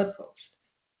blood post.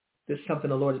 This is something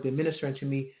the Lord has been ministering to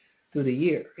me through the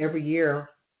year. Every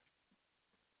year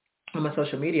on my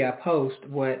social media, I post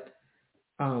what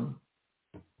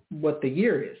the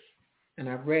year is. And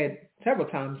I've read several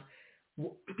times,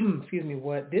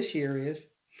 what this year is.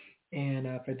 And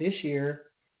for this year,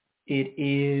 it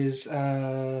is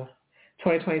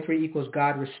 2023 equals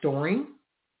God restoring,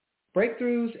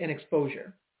 breakthroughs, and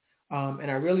exposure.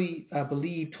 And I really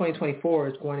believe 2024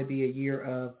 is going to be a year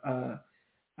of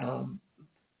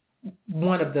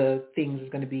one of the things is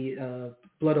going to be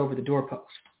blood over the doorpost.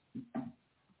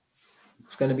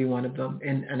 It's going to be one of them.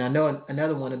 And I know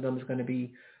another one of them is going to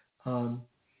be the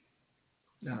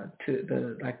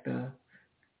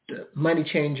money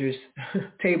changers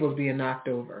tables being knocked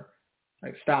over.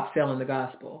 Like, stop selling the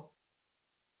gospel.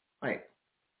 Like,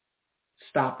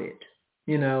 stop it,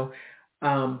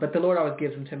 But the Lord always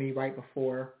gives them to me right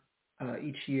before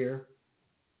each year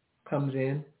comes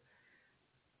in.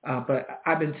 But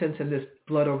I've been sensing this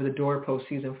blood over the doorpost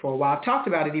season for a while. I've talked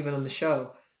about it even on the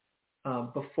show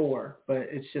before, but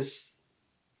it's just,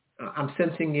 I'm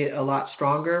sensing it a lot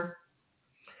stronger.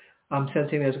 I'm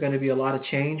sensing there's going to be a lot of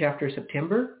change after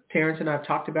September. Terence and I have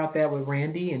talked about that with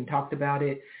Randy and talked about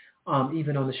it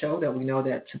even on the show, that we know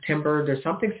that September, there's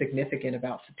something significant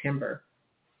about September.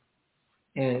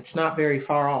 And it's not very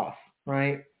far off,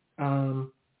 right?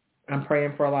 I'm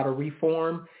praying for a lot of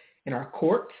reform in our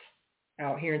courts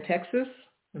out here in Texas.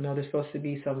 I know there's supposed to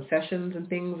be some sessions and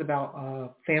things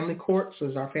about family courts,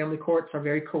 as our family courts are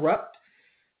very corrupt.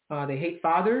 They hate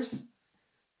fathers.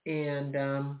 And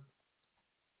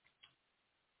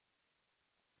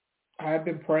I've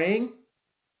been praying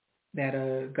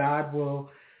that God will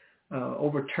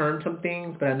overturn some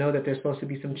things, but I know that there's supposed to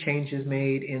be some changes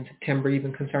made in September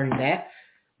even concerning that.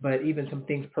 But even some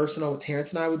things personal with Terence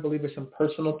and I, we believe there's some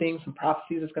personal things, some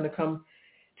prophecies that's going to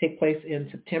take place in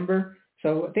September.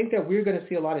 So I think that we're going to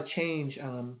see a lot of change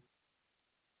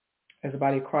as a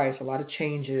body of Christ, a lot of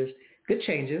changes, good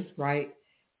changes, right,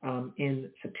 in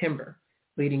September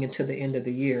leading into the end of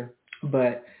the year.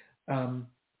 But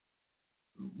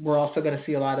we're also going to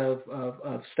see a lot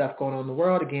of stuff going on in the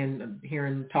world. Again,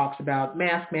 hearing talks about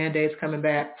mask mandates coming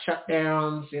back,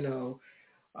 shutdowns,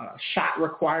 shot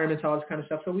requirements, all this kind of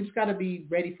stuff. So we just got to be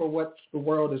ready for what the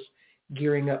world is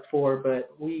gearing up for. But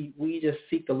we just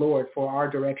seek the Lord for our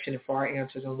direction and for our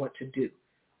answers on what to do.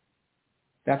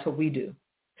 That's what we do,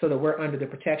 so that we're under the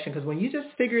protection. Because when you just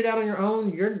figure it out on your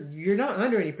own, you're not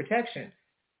under any protection.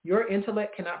 Your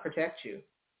intellect cannot protect you,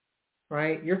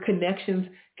 right? Your connections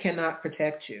cannot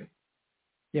protect you.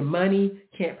 Your money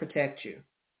can't protect you.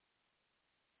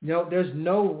 No, there's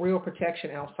no real protection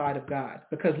outside of God.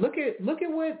 Because look at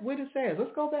what it says.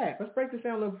 Let's go back. Let's break this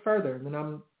down a little further, and then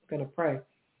I'm going to pray.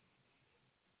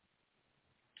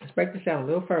 Let's break this down a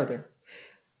little further.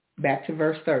 Back to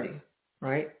verse 30,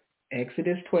 right?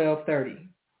 Exodus 12:30.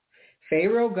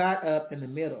 Pharaoh got up in the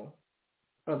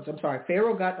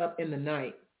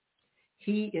night,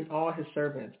 he and all his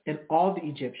servants and all the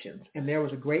Egyptians, and there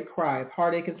was a great cry of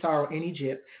heartache and sorrow in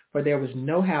Egypt, for there was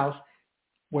no house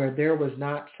where there was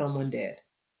not someone dead.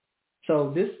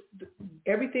 So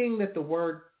everything that the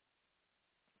word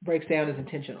breaks down is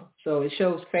intentional. So it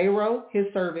shows Pharaoh, his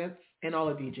servants, and all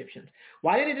of the Egyptians.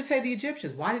 Why did it just say the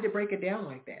Egyptians? Why did it break it down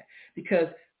like that? Because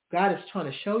God is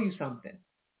trying to show you something.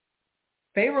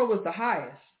 Pharaoh was the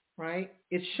highest, right?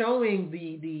 It's showing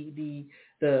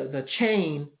the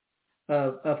chain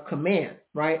of command,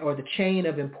 right? Or the chain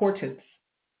of importance,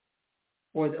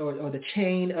 or the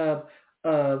chain of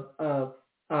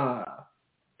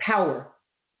power,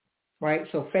 right?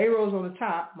 So Pharaoh's on the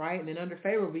top, right? And then under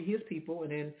Pharaoh would be his people,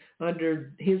 and then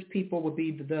under his people would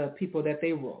be the people that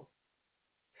they rule.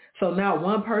 So now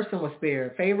one person was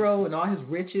spared, Pharaoh and all his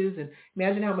riches, and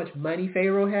imagine how much money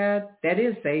Pharaoh had. That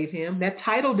didn't save him. That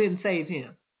title didn't save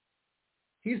him.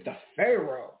 He's the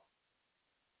Pharaoh.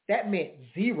 That meant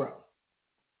zero.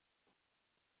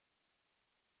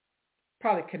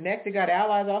 Probably connected, got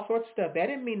allies, all sorts of stuff. That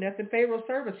didn't mean nothing. Pharaoh's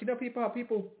servants. You know how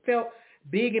people felt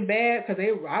big and bad because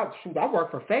I work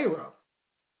for Pharaoh.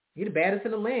 He's the baddest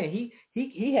in the land.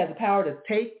 He has the power to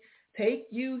take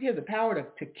you. He has the power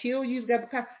to kill you. He's got the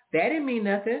power. That didn't mean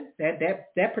nothing.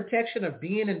 That protection of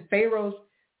being in Pharaoh's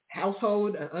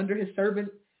household, under his servant,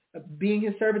 being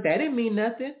his servant, that didn't mean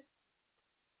nothing.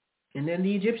 And then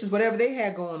the Egyptians, whatever they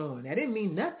had going on, that didn't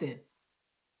mean nothing.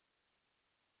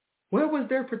 Where was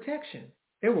their protection?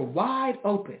 They were wide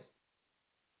open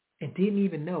and didn't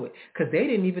even know it, because they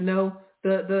didn't even know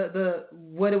the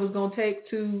what it was going to take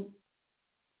to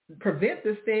prevent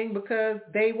this thing, because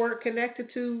they weren't connected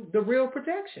to the real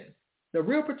protection. The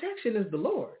real protection is the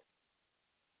Lord.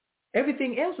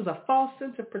 Everything else is a false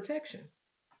sense of protection.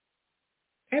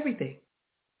 Everything.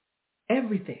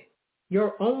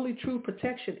 Your only true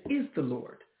protection is the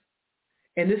Lord.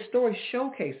 And this story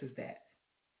showcases that.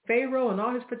 Pharaoh and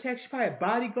all his protection probably had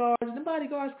bodyguards, and the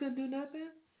bodyguards couldn't do nothing.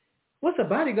 What's a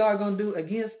bodyguard going to do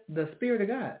against the Spirit of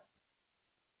God?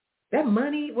 That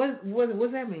money,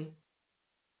 what's that mean?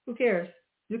 Who cares?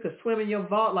 You could swim in your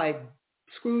vault like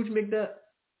Scrooge McDuck.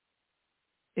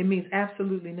 It means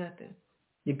absolutely nothing.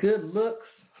 Your good looks,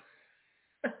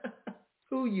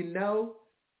 who you know,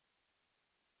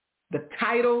 the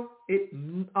title,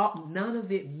 none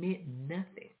of it meant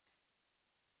nothing.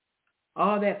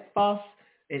 All that false,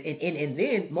 and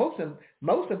then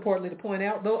most importantly to point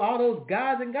out, though, all those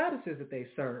gods and goddesses that they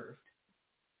served.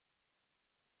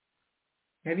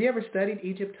 Have you ever studied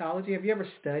Egyptology? Have you ever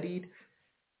studied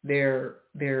their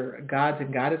gods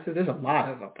and goddesses? There's a lot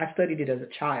of them. I studied it as a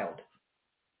child.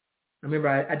 I remember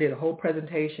I did a whole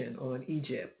presentation on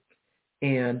Egypt,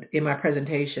 and in my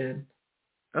presentation,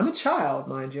 I'm a child,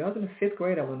 mind you. I was in the 5th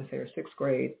grade, I want to say, or 6th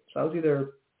grade. So I was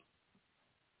either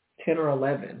 10 or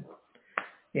 11.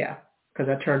 Yeah, because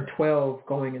I turned 12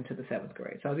 going into the 7th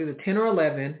grade. So I was either 10 or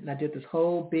 11, and I did this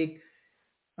whole big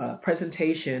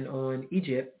presentation on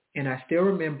Egypt, and I still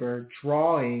remember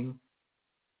drawing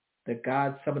the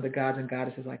gods, some of the gods and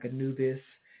goddesses like Anubis,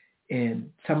 and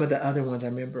some of the other ones I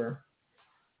remember,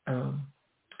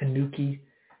 Anuki.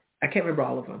 I can't remember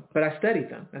all of them, but I studied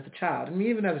them as a child. I mean,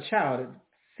 even as a child, it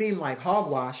seemed like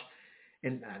hogwash.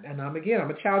 And I'm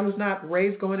a child who's not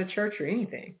raised going to church or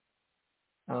anything.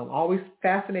 Always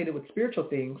fascinated with spiritual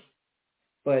things.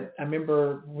 But I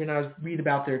remember when I was reading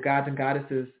about their gods and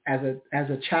goddesses as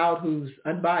a child who's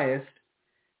unbiased,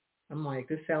 I'm like,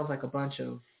 this sounds like a bunch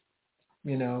of,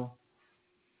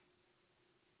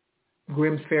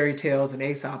 Grimm's fairy tales and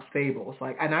Aesop's fables.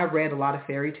 And I read a lot of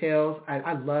fairy tales.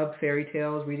 I loved fairy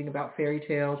tales, reading about fairy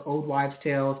tales, old wives'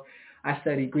 tales. I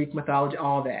studied Greek mythology,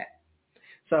 all that.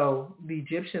 So the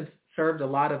Egyptians served a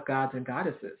lot of gods and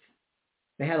goddesses.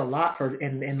 They had a lot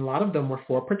and a lot of them were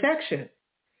for protection.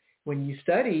 When you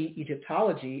study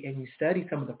Egyptology and you study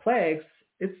some of the plagues,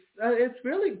 it's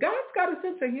really, God's got a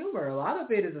sense of humor. A lot of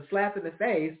it is a slap in the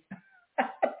face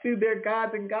to their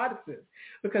gods and goddesses,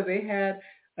 because they had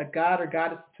a god or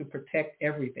goddess to protect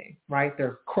everything, right?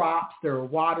 Their crops, their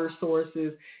water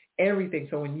sources, everything.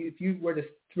 So if you were to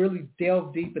really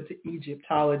delve deep into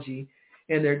Egyptology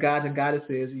and their gods and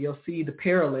goddesses, you'll see the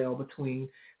parallel between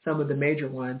some of the major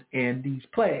ones and these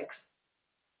plagues.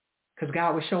 Because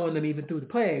God was showing them even through the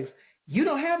plagues, you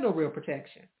don't have no real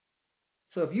protection.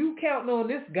 So if you counting on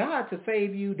this God to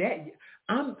save you, that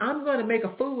I'm going to make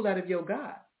a fool out of your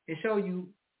God and show you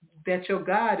that your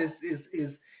God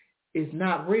is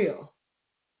not real.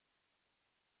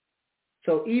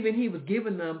 So even he was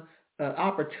giving them an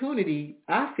opportunity,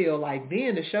 I feel like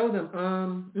then, to show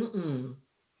them,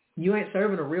 you ain't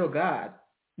serving a real God.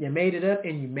 You made it up,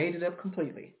 and you made it up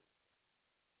completely.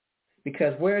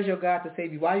 Because where's your God to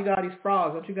save you? Why you got all these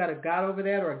frogs? Don't you got a God over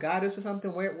there or a goddess or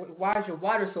something? Why is your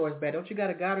water source bad? Don't you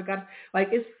got a God or God? Like,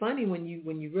 it's funny when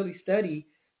you really study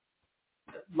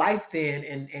life then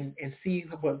and see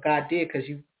what God did. Because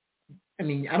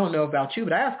I don't know about you,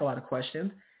 but I ask a lot of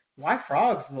questions. Why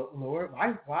frogs, Lord?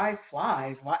 Why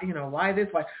flies? Why this?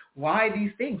 Why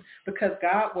these things? Because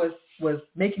God was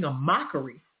making a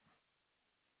mockery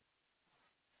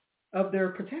of their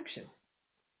protection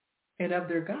and of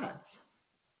their gods.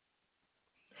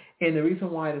 And the reason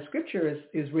why the scripture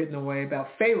is written away about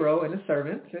Pharaoh and his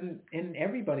servants and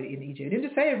everybody in Egypt. It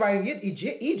didn't say everybody in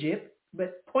Egypt,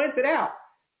 but points it out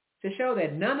to show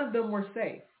that none of them were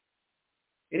safe.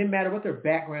 It didn't matter what their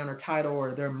background or title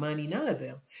or their money, none of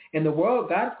them. And the world,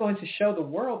 God's going to show the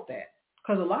world that.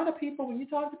 Because a lot of people, when you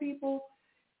talk to people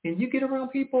and you get around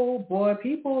people,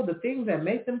 the things that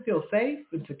make them feel safe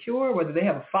and secure, whether they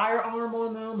have a firearm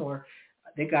on them or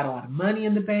they got a lot of money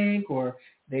in the bank or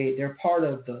they're part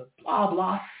of the blah,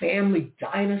 blah family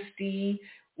dynasty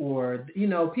or,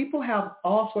 people have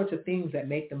all sorts of things that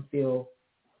make them feel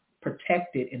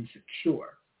protected and secure.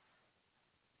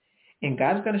 And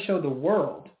God's going to show the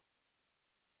world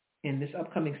in this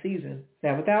upcoming season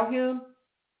that without him,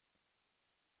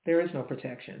 there is no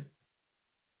protection.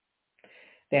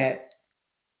 That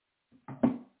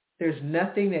there's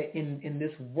nothing that in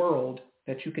this world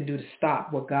that you can do to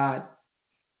stop what God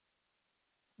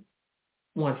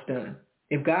wants done.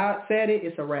 If God said it,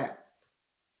 it's a wrap.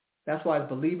 That's why as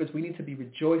believers, we need to be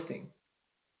rejoicing.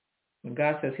 When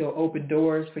God says he'll open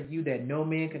doors for you that no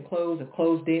man can close and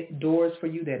close doors for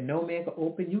you that no man can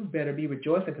open, you better be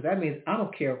rejoicing, because that means I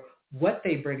don't care what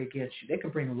they bring against you. They can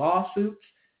bring lawsuits,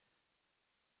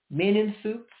 men in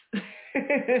suits.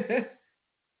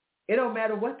 It don't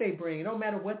matter what they bring. It don't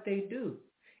matter what they do.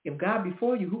 If God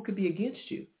before you, who could be against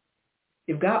you?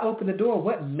 If God opened the door,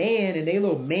 what man and they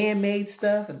little man-made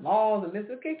stuff and laws and this,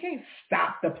 okay, can't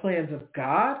stop the plans of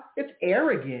God. It's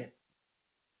arrogant.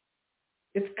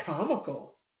 It's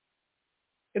comical.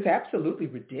 It's absolutely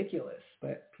ridiculous,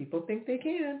 but people think they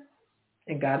can.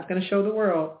 And God's going to show the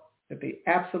world that they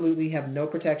absolutely have no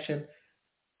protection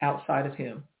outside of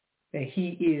him, that he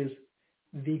is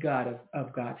the God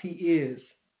of gods. He is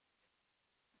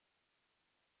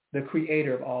the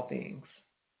creator of all things.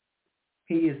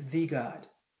 He is the God.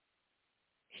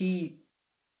 He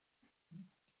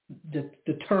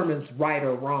determines right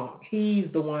or wrong. He's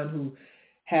the one who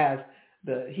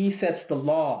he sets the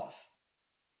laws,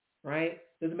 right?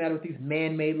 Doesn't matter what these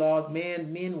man-made laws.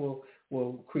 Men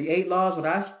will create laws. When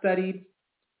I studied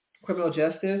criminal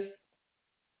justice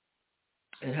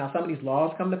and how some of these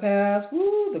laws come to pass,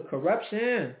 the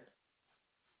corruption.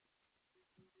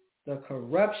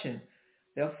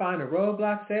 They'll find a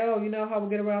roadblock, say, you know how we'll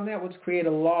get around that? We'll just create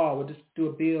a law. We'll just do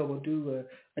a bill. We'll do an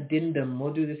addendum.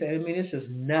 We'll do this. It's just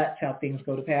nuts how things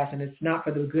go to pass. And it's not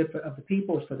for the good of the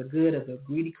people. It's for the good of the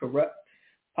greedy, corrupt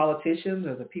politicians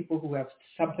or the people who have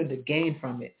something to gain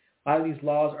from it. A lot of these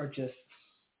laws are just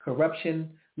corruption,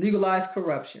 legalized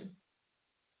corruption.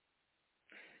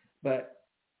 But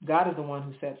God is the one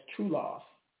who sets true laws.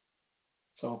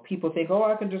 So people think,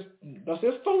 that's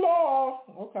just the law.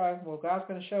 Okay, well, God's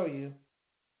going to show you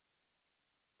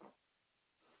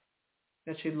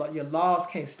that your laws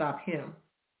can't stop him.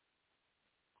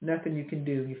 Nothing you can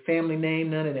do. Your family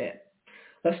name, none of that.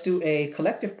 Let's do a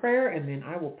collective prayer, and then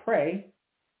I will pray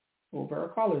over our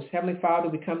callers. Heavenly Father,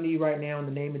 we come to you right now in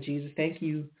the name of Jesus.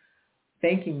 Thanking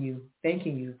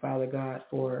you, Father God,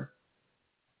 for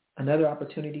another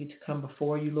opportunity to come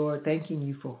before you, Lord. Thanking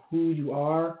you for who you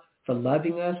are, for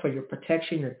loving us, for your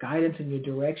protection, your guidance, and your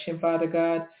direction, Father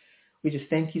God. We just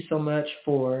thank you so much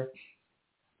for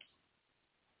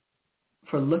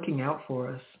looking out for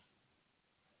us,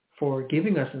 for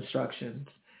giving us instructions,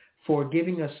 for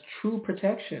giving us true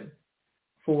protection,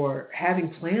 for having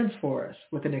plans for us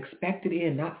with an expected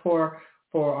end, not for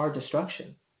our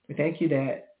destruction. We thank you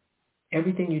that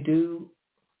everything you do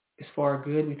is for our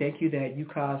good. We thank you that you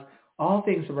cause all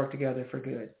things will work together for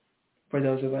good for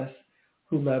those of us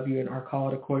who love you and are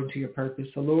called according to your purpose.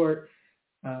 So, Lord,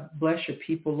 bless your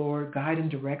people, Lord. Guide and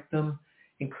direct them.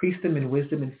 Increase them in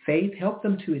wisdom and faith. Help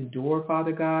them to endure,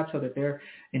 Father God, so that their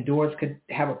endurance could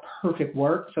have a perfect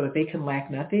work, so that they can lack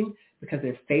nothing because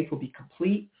their faith will be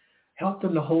complete. Help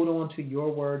them to hold on to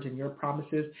your words and your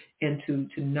promises and to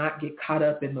not get caught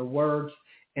up in the words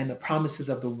and the promises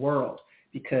of the world,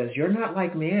 because you're not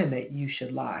like man that you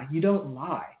should lie. You don't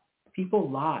lie. People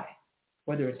lie,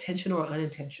 whether intentional or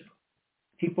unintentional.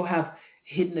 People have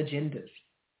hidden agendas.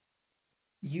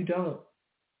 You don't.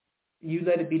 You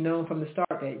let it be known from the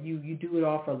start that you do it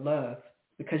all for love,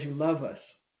 because you love us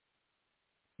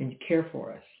and you care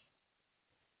for us.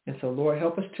 And so, Lord,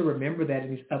 help us to remember that in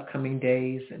these upcoming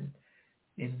days and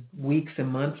in weeks and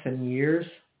months and years,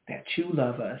 that you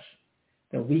love us,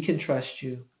 that we can trust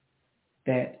you,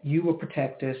 that you will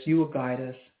protect us, you will guide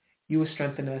us, you will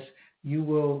strengthen us, you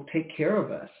will take care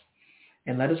of us.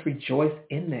 And let us rejoice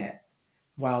in that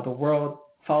while the world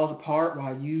falls apart,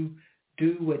 while you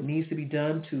do what needs to be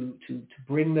done to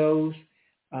bring those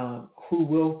who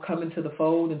will come into the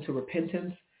fold, into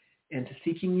repentance and to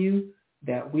seeking you,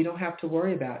 that we don't have to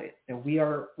worry about it, that we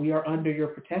are under your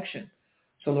protection.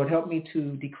 So, Lord, help me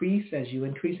to decrease as you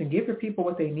increase, and give your people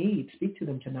what they need. Speak to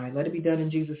them tonight. Let it be done in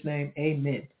Jesus' name.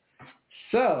 Amen.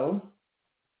 So,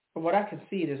 from what I can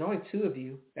see, there's only 2 of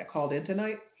you that called in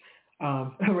tonight.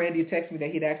 Randy texted me that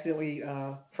he'd accidentally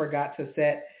forgot to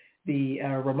set the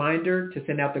reminder to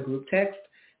send out the group text.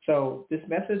 So this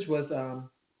message was,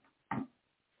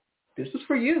 this was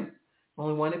for you.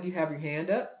 Only one of you have your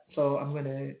hand up. So I'm going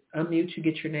to unmute you,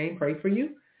 get your name, pray for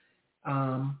you.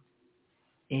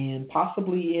 And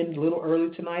possibly end a little early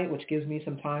tonight, which gives me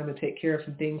some time to take care of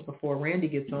some things before Randy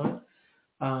gets on.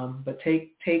 But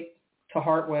take to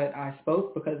heart what I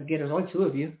spoke, because, again, there's only 2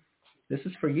 of you. This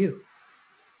is for you.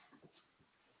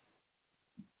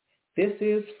 This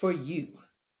is for you.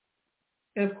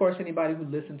 And, of course, anybody who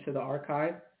listens to the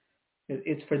archive,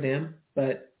 it's for them.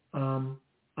 But I'm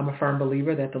a firm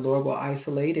believer that the Lord will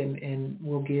isolate and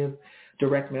will give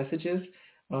direct messages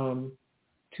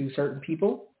to certain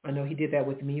people. I know he did that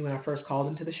with me when I first called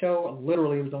into the show.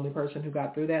 Literally, I was the only person who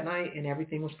got through that night, and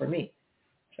everything was for me.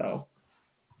 So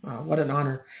what an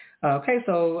honor. Okay,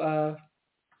 so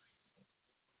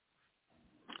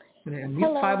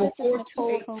Hello,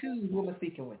 504-282, who am I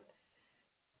speaking with?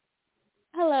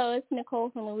 Hello, it's Nicole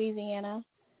from Louisiana.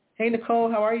 Hey, Nicole,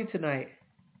 how are you tonight?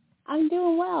 I'm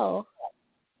doing well.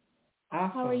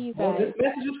 Awesome. How are you guys? Well, this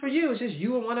message is for you. It's just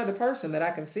you and one other person that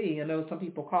I can see. I know some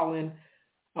people call in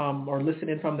or listen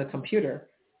in from the computer,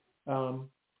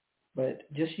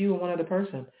 but just you and one other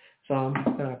person. So I'm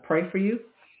going to pray for you.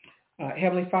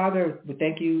 Heavenly Father, we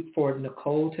thank you for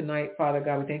Nicole tonight, Father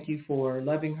God. We thank you for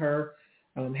loving her,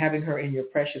 having her in your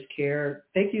precious care.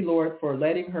 Thank you, Lord, for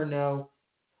letting her know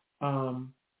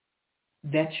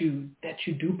that you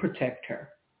do protect her,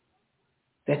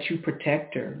 that you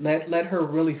protect her. Let her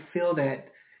really feel that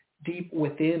deep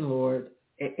within, Lord,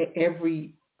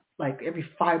 every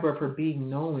fiber of her being,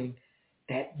 knowing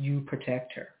that you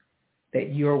protect her,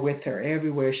 that you're with her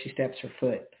everywhere she steps her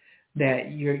foot,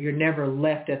 that you're never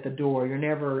left at the door, you're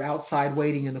never outside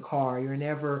waiting in the car, you're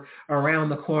never around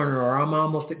the corner, or I'm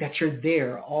almost, that you're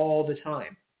there all the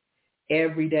time,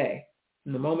 every day.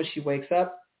 From the moment she wakes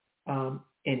up, and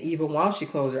even while she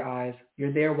closes her eyes,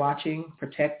 you're there watching,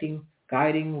 protecting,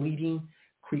 guiding, leading,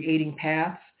 creating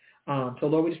paths. So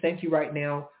Lord, we just thank you right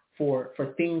now for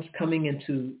things coming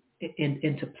into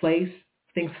place,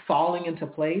 things falling into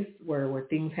place where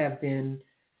things have been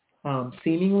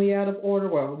seemingly out of order,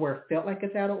 where it felt like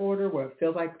it's out of order, where it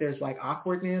feels like there's like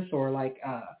awkwardness or like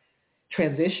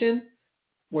transition,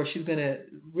 where she's going to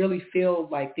really feel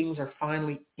like things are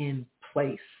finally in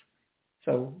place.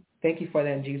 So thank you for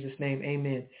that in Jesus' name.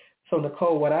 Amen. So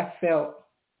Nicole, what I felt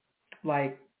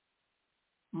like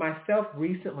myself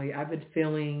recently, I've been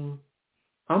feeling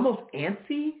almost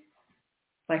antsy,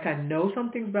 like I know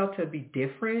something's about to be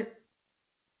different.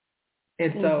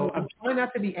 And so I'm trying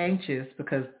not to be anxious,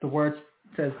 because the word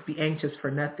says be anxious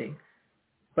for nothing.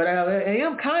 But I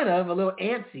am kind of a little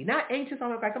antsy. Not anxious,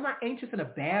 I'm not anxious in a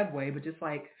bad way, but just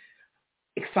like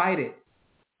excited.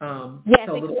 Yes,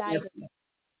 so excited.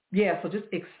 So just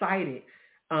excited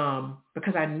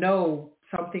because I know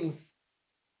something's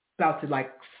about to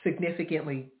like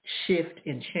significantly shift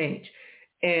and change.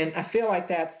 And I feel like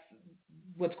that's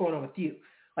what's going on with you.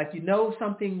 Like, you know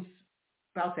something's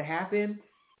about to happen,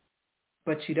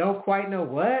 but you don't quite know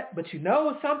what, but you know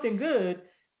it's something good,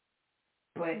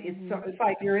 but it's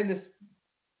like you're in this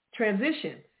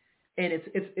transition, and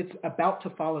it's about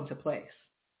to fall into place.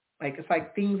 Like it's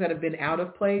like things that have been out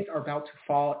of place are about to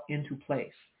fall into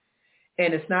place.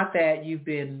 And it's not that you've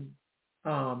been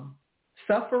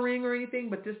suffering or anything,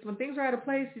 but just when things are out of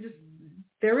place,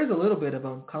 there is a little bit of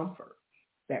uncomfort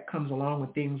that comes along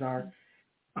when things are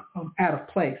out of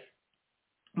place.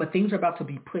 But things are about to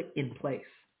be put in place.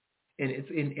 And it's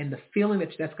in the feeling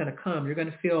that's going to come, you're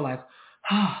going to feel like,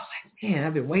 oh, like, man,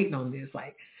 I've been waiting on this.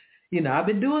 Like, I've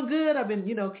been doing good. I've been,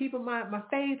 keeping my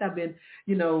faith. I've been,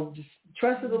 just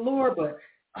trusting the Lord. But,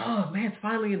 oh, man, it's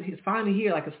finally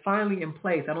here. Like it's finally in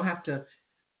place. I don't have to,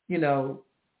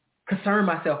 concern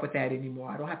myself with that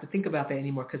anymore. I don't have to think about that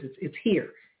anymore because it's here.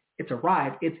 It's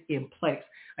arrived. It's in place.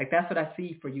 Like that's what I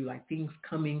see for you, like things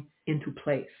coming into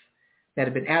place that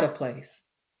have been out of place.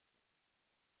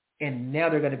 And now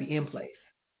they're going to be in place.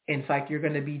 And it's like you're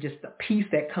going to be just the peace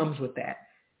that comes with that.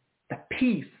 The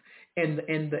peace and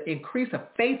the increase of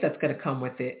faith that's going to come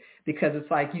with it. Because it's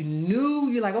like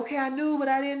you're like, okay, I knew, but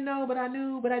I didn't know, but I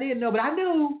knew, but I didn't know. But I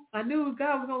knew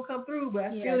God was going to come through, but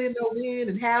I still didn't know when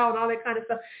and how and all that kind of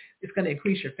stuff. It's going to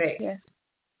increase your faith. Yes.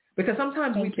 Because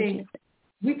sometimes we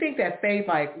think that faith,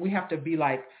 like we have to be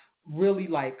like really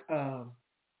like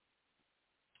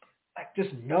just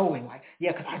knowing, like,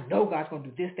 yeah, because I know God's going to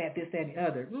do this, that, and the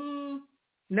other.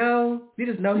 No, you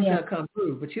just know he's going to come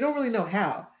through, but you don't really know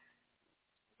how.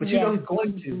 But you know he's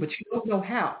going to, but you don't know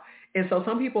how. And so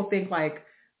some people think like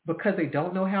because they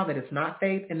don't know how that it's not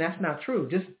faith, and that's not true.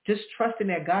 Just trusting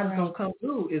that God is going to come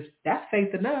through that's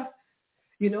faith enough,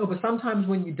 But sometimes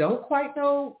when you don't quite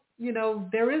know,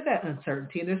 there is that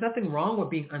uncertainty, and there's nothing wrong with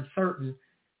being uncertain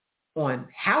on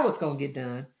how it's going to get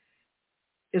done,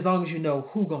 as long as you know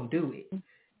who's going to do it.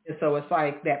 And so it's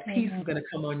like that peace is going to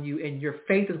come on you, and your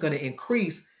faith is going to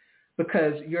increase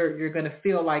because you're going to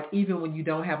feel like even when you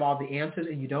don't have all the answers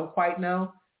and you don't quite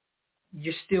know,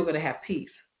 you're still going to have peace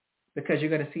because you're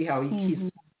going to see how he keeps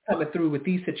coming through with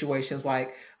these situations.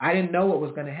 Like, I didn't know what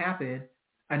was going to happen.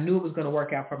 I knew it was going to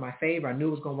work out for my favor. I knew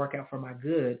it was going to work out for my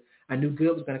good. I knew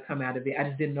good was going to come out of it. I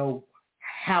just didn't know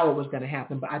how it was going to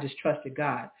happen, but I just trusted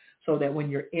God so that when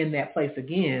you're in that place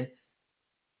again,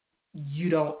 you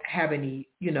don't have any,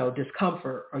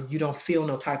 discomfort or you don't feel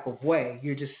no type of way.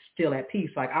 You're just still at peace.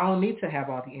 Like, I don't need to have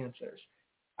all the answers.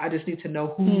 I just need to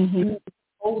know who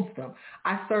holds them.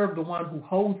 I serve the one who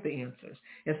holds the answers.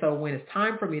 And so when it's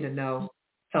time for me to know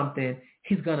something,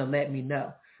 he's going to let me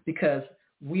know because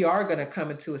we are going to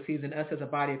come into a season, us as a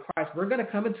body of Christ, we're going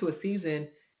to come into a season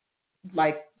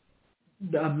like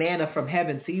the manna from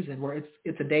heaven season where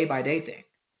it's a day by day thing.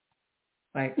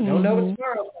 Like, don't know what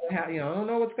tomorrow's going to happen. I don't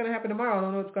know what's going to happen tomorrow. I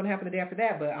don't know what's going to happen the day after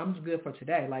that, but I'm just good for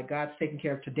today. Like, God's taking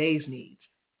care of today's needs.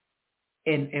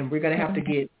 And we're going to have to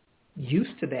get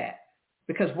used to that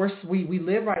because we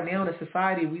live right now in a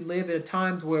society. We live at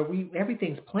times where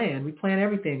everything's planned. We plan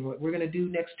everything. What we're going to do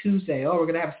next Tuesday. Oh, we're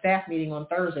going to have a staff meeting on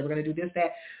Thursday. We're going to do this,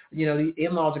 that. The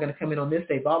in-laws are going to come in on this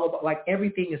day, blah, blah, blah. Like,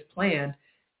 everything is planned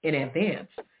in advance.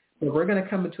 But we're going to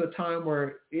come into a time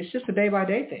where it's just a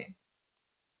day-by-day thing.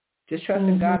 Just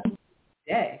trusting God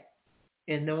today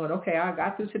and knowing, okay, I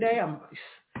got through today.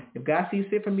 If God sees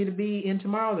fit for me to be in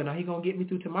tomorrow, then he's going to get me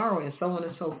through tomorrow and so on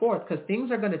and so forth because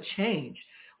things are going to change.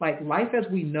 Like life as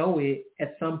we know it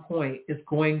at some point is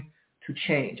going to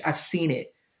change. I've seen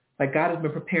it. Like God has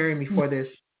been preparing me for this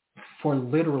for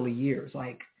literally years,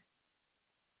 like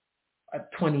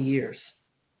 20 years.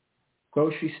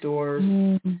 Grocery stores,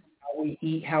 how we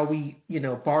eat, how we,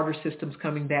 barter systems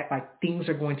coming back, like things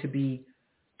are going to be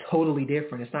totally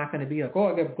different. It's not going to be like,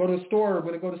 I got to go to the store. I'm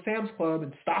going to go to Sam's Club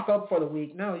and stock up for the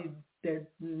week. No, there's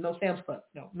no Sam's Club.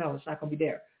 No, it's not going to be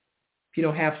there. If you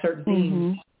don't have certain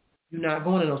things, you're not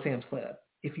going to no Sam's Club.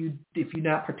 If you're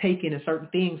not partaking in certain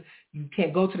things, you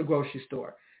can't go to the grocery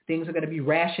store. Things are going to be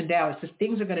rationed out. It's just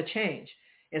things are going to change.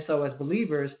 And so as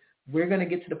believers, we're going to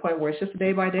get to the point where it's just a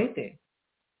day by day thing,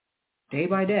 day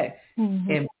by day.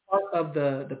 And part of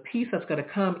the peace that's going to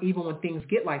come even when things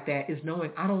get like that is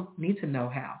knowing I don't need to know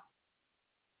how.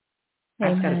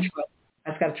 I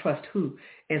just got to trust who.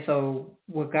 And so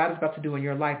what God is about to do in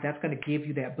your life, that's going to give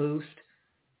you that boost.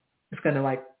 It's going to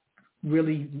like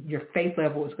really, your faith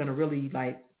level is going to really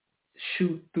like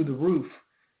shoot through the roof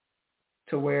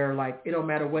to where like it don't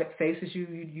matter what faces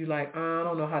you like, I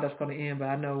don't know how that's going to end, but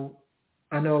I know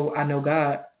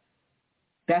God.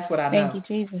 That's what I know. Thank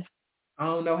you, Jesus. I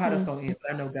don't know how that's going to end,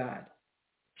 but I know God.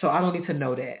 So I don't need to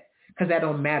know that because that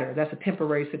don't matter. That's a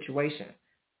temporary situation.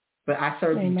 But I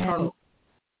serve the eternal.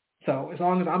 So as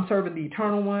long as I'm serving the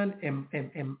eternal one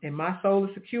and my soul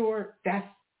is secure,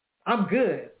 I'm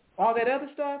good. All that other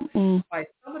stuff, like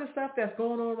some of the stuff that's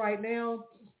going on right now,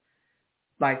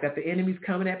 like that the enemy's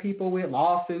coming at people with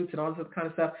lawsuits and all this kind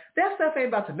of stuff, that stuff ain't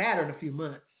about to matter in a few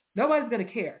months. Nobody's going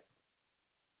to care.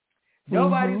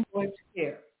 Nobody's going to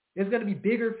care. There's going to be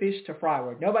bigger fish to fry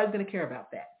with. Nobody's going to care about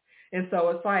that. And so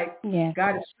it's like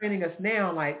God is training us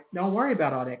now, like, don't worry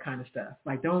about all that kind of stuff.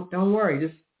 Like, don't worry.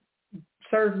 Just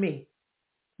serve me.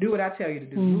 Do what I tell you to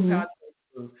do. Move how I tell you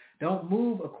to move. Don't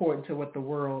move according to what the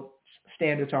world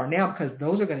standards are now, because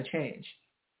those are going to change.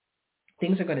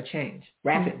 Things are going to change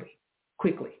rapidly,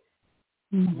 quickly.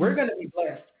 We're going to be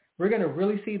blessed. We're going to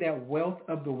really see that wealth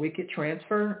of the wicked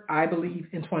transfer, I believe,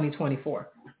 in 2024.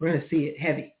 We're going to see it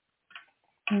heavy.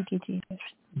 Thank you, Jesus.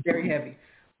 Very heavy.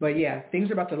 But yeah, things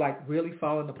are about to like really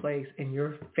fall into place, and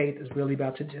your faith is really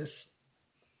about to just,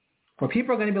 where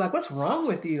people are going to be like, what's wrong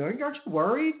with you? Aren't you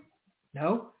worried?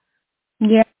 No.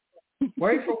 Yeah.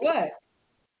 Worried for what?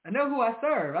 I know who I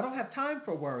serve. I don't have time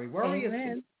for worry. Worry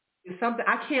is something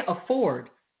I can't afford.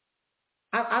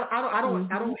 I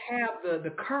don't have the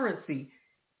currency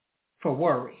for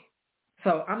worry.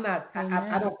 So I'm not,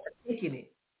 I don't partake in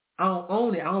it. I don't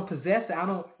own it. I don't possess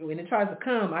it. When it tries to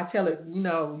come, I tell it,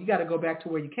 you got to go back to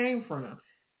where you came from.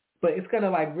 But it's going to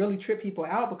like really trip people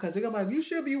out, because they're going to be like, you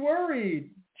should be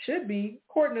worried. Should be,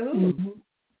 according to who?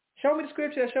 Show me the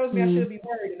scripture that shows me I should be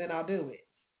worried, and then I'll do it.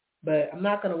 But I'm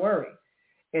not going to worry.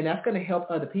 And that's going to help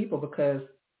other people, because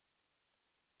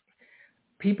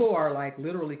people are like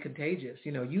literally contagious.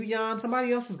 You yawn,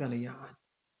 somebody else is going to yawn.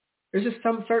 There's just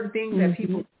some certain things that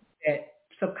people, that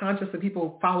subconsciously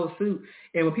people follow suit.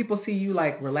 And when people see you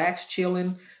like relaxed,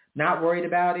 chilling, not worried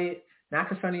about it, not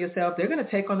concerning yourself, they're going to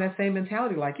take on that same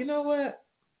mentality. Like, you know what?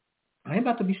 I ain't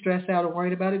about to be stressed out or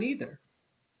worried about it either.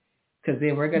 Because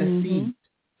then we're going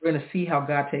to see how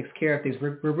God takes care of things.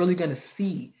 We're really going to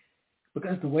see,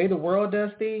 because the way the world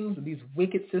does things, these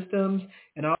wicked systems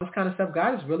and all this kind of stuff,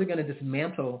 God is really going to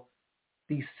dismantle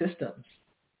these systems.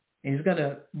 And he's going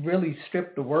to really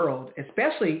strip the world,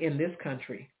 especially in this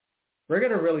country. We're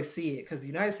going to really see it, because the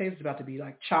United States is about to be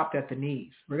like chopped at the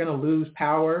knees. We're going to lose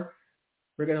power.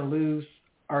 We're going to lose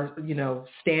our,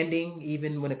 standing,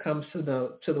 even when it comes to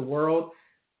the world.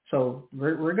 So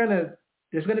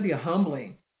there's going to be a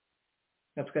humbling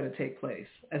that's going to take place.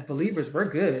 As believers,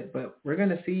 we're good, but we're going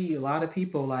to see a lot of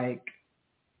people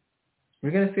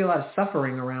we're going to see a lot of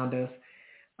suffering around us.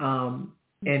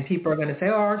 And people are going to say,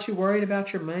 oh, aren't you worried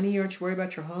about your money? Aren't you worried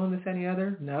about your home, this, and the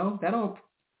other? No,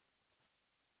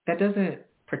 that doesn't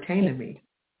pertain to me.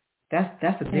 That's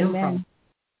a them problem.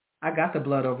 I got the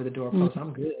blood over the doorpost.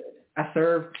 I'm good. I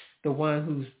serve the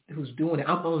one who's doing it.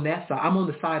 I'm on that side. I'm on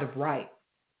the side of right.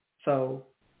 So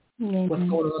what's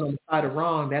going on the side of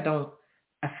wrong, that don't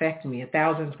affect me.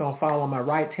 1,000's going to fall on my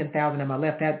right, 10,000 on my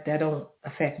left. That don't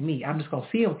affect me. I'm just going to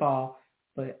see them fall,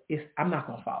 but I'm not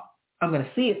going to fall. I'm going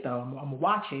to see it, though. I'm going to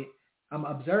watch it. I'm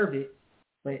going to observe it,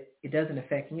 but it doesn't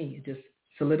affect me. It just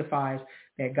solidifies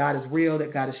that God is real,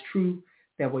 that God is true,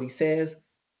 that what he says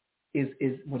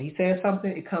is when he says something,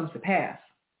 it comes to pass.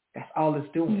 That's all it's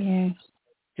doing. Yes.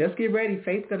 Just get ready.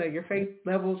 Your faith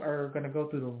levels are going to go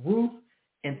through the roof,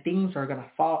 and things are going to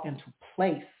fall into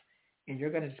place, and you're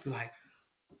going to just be like,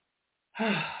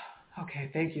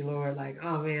 okay, thank you, Lord. Like,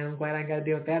 oh man, I'm glad I ain't got to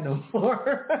deal with that no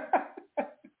more.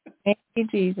 Thank you,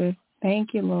 Jesus.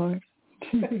 Thank you, Lord.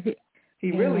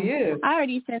 He really is. I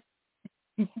already sensed.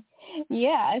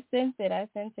 I sensed it. I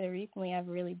sensed it recently. I've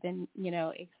really been,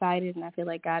 excited, and I feel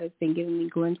like God has been giving me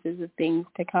glimpses of things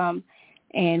to come,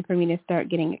 and for me to start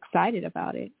getting excited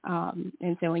about it.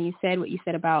 And so when you said what you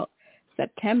said about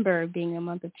September being a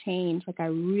month of change, like I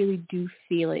really do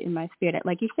feel it in my spirit.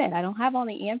 Like you said, I don't have all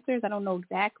the answers. I don't know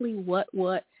exactly what,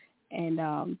 and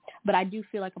but I do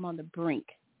feel like I'm on the brink.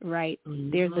 Right.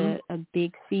 There's a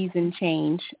big season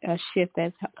change, a shift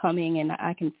that's coming, and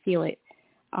I can feel it.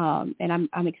 And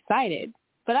I'm excited,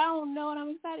 but I don't know what I'm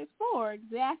excited for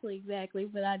exactly.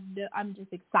 But I'm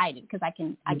just excited because I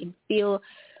can feel,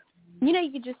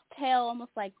 you can just tell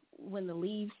almost like when the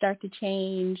leaves start to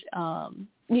change,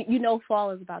 fall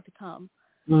is about to come.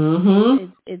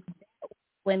 It's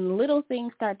when little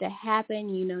things start to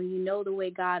happen, you know the way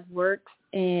God works,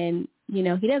 and, he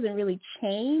doesn't really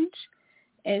change.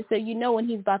 And so when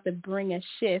he's about to bring a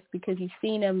shift, because you've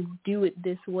seen him do it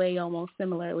this way almost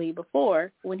similarly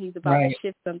before when he's about to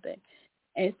shift something.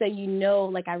 And so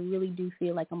like I really do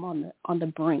feel like I'm on the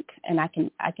brink, and I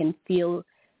can feel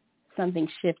something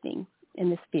shifting in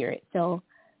the spirit. So,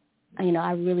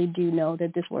 I really do know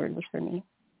that this word was for me.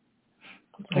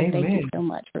 So Amen. Thank you so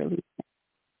much for listening.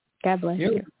 God bless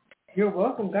you. You're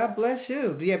welcome. God bless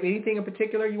you. Do you have anything in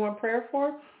particular you want prayer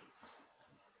for?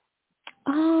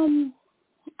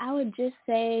 I would just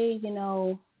say,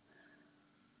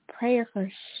 prayer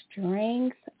for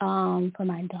strength for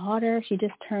my daughter. She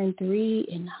just turned 3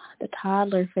 in the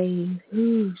toddler phase.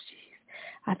 Ooh, geez.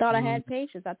 I thought I had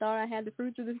patience. I thought I had the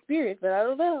fruits of the Spirit, but I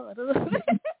don't know.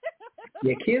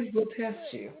 Yeah, kids will test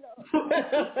you.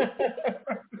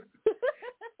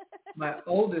 My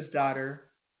oldest daughter,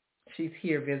 she's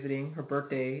here visiting. Her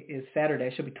birthday is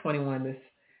Saturday. She'll be 21 this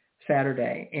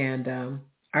Saturday. And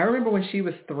I remember when she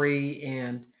was 3,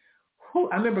 and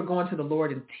I remember going to the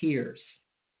Lord in tears.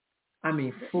 I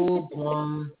mean,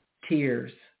 full-blown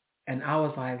tears. And I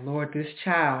was like, Lord, this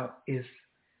child is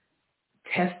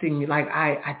testing me. Like,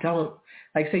 I don't,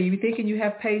 like, so you thinking you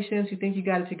have patience, you think you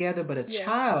got it together, but a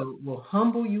child will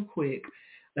humble you quick.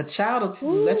 A child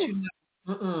will let you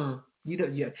know, you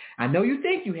don't, I know you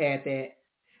think you had that,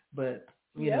 but,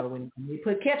 you know, when they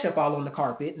put ketchup all on the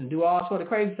carpet and do all sort of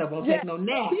crazy stuff, won't take no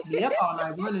nap, be up all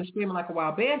night running and screaming like a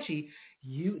wild banshee,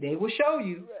 they will show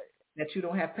you that you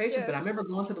don't have patience. But I remember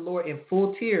going to the Lord in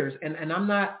full tears, and I'm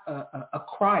not a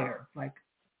crier. Like,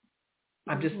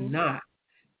 I'm just not.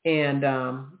 And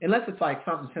unless it's like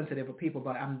something sensitive with people,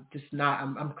 but I'm just not.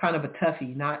 I'm kind of a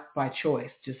toughie, not by choice,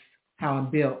 just how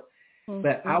I'm built.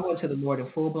 But I went to the Lord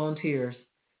in full-blown tears,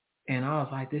 and I was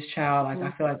like, this child,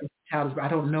 like, I feel like this child is, I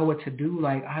don't know what to do.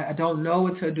 Like, I don't know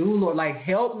what to do, Lord. Like,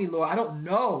 help me, Lord. I don't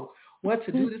know what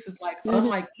to do. This is like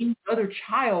unlike any other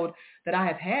child that I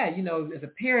have had. You know, as a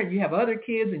parent, you have other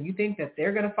kids, and you think that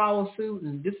they're going to follow suit,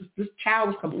 and this child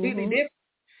was completely different.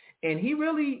 And he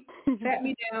really sat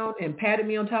me down and patted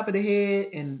me on top of the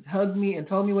head and hugged me and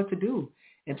told me what to do,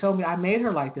 and told me I made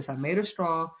her like this. I made her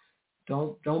strong.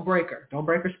 Don't break her. Don't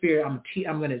break her spirit.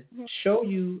 I'm going to show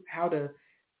you how to,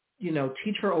 you know,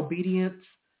 teach her obedience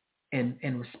and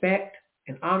respect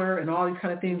and honor and all these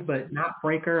kind of things, but not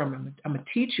break her. I'm going to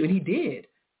teach you. And he did,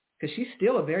 because she's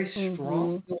still a very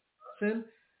strong person.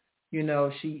 You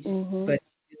know, but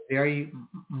she's very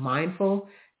mindful.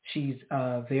 She's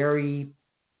very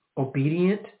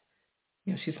obedient.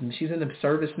 You know, she's in the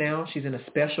service now. She's in a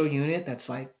special unit that's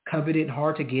like coveted,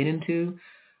 hard to get into,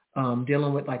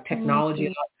 dealing with like technology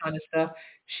and all that kind of stuff.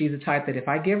 She's the type that if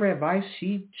I give her advice,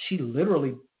 she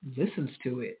literally listens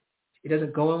to it. It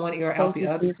doesn't go in one ear, out the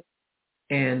other.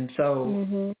 And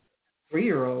so,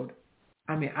 3-year-old,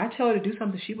 I mean, I tell her to do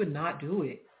something, she would not do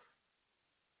it.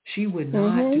 She would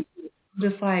not do it.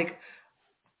 Just like,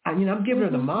 you know, I'm giving her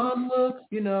the mom look.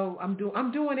 You know,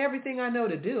 I'm doing everything I know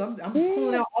to do. I'm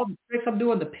pulling out all the tricks. I'm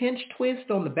doing the pinch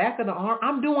twist on the back of the arm.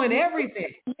 I'm doing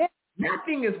everything.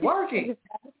 Nothing is working.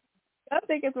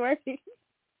 Nothing is working.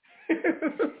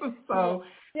 So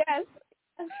yes.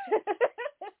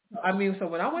 I mean, so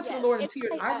when I went to the Lord in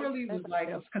tears, I really was like,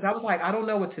 because I was like, I don't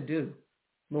know what to do,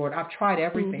 Lord. I've tried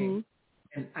everything,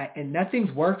 and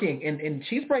nothing's working, and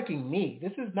she's breaking me.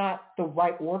 This is not the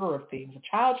right order of things. A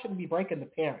child shouldn't be breaking the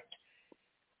parent,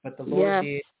 but the Lord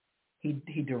did.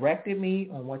 He directed me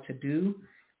on what to do,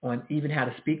 on even how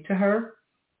to speak to her,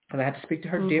 because I had to speak to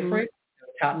her different.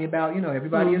 He taught me about, you know,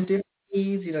 everybody has different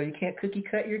needs. You know, you can't cookie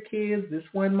cut your kids. This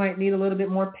one might need a little bit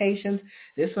more patience.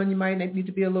 This one you might need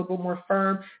to be a little bit more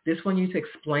firm. This one you need to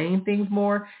explain things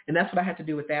more. And that's what I had to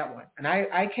do with that one. And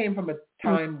I came from a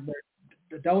time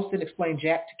where adults didn't explain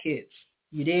jack to kids.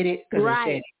 You did it because you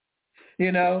said it.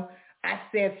 You know, I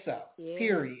said so,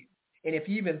 period. And if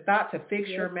you even thought to fix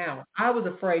your mouth, I was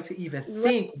afraid to even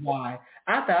think why.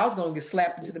 I thought I was going to get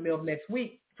slapped into the middle of next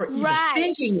week for even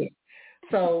thinking it.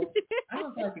 So I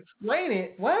was like, explain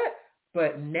it, what?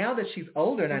 But now that she's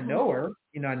older and I know her,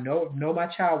 you know, I know my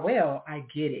child well, I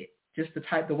get it. Just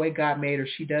the way God made her,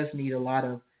 she does need a lot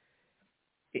of,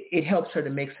 it helps her to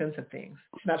make sense of things.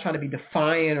 She's not trying to be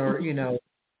defiant or, you know,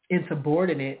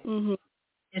 insubordinate.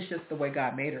 It's just the way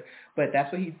God made her. But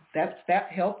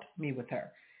that helped me with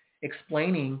her,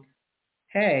 explaining,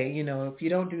 hey, you know, if you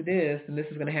don't do this, then this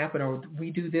is going to happen, or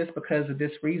we do this because of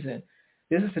this reason.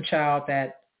 This is a child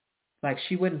that, like,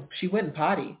 she wouldn't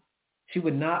potty. She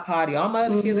would not potty. All my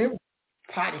other kids, they were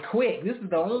potty quick. This is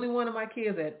the only one of my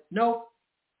kids that, nope,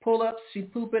 pull-ups,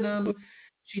 she'd poop in them,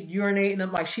 she'd urinate in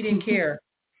them, like, she didn't care.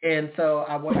 And so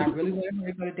I really wanted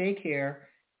her to go to daycare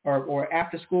or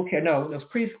after school care. No, it was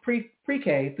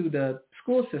pre-K through the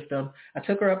school system. I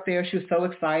took her up there. She was so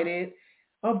excited.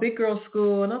 Oh, big girl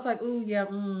school. And I was like, ooh, yeah,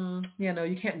 no,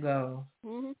 you can't go.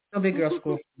 No big girl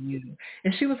school for you.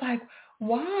 And she was like,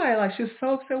 why? Like, she was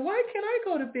so upset. Why can't I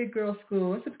go to big girl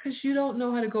school? I said, because you don't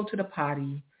know how to go to the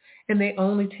potty. And they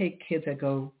only take kids that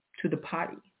go to the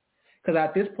potty. Because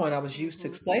at this point, I was used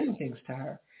to explaining things to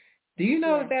her. Do you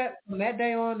know that from that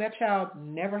day on, that child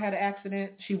never had an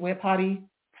accident? She went potty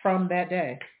from that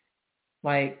day.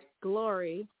 Like,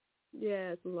 glory.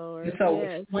 Yes, Lord. And so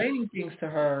explaining things to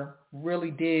her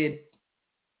really did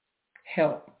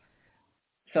help.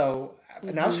 So,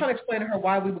 and I was trying to explain to her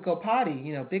why we would go potty.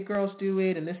 You know, big girls do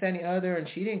it and this, that, and the other, and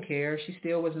she didn't care. She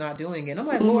still was not doing it. And I'm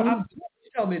like, Lord, I'm doing what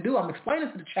you told me to do. I'm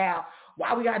explaining to the child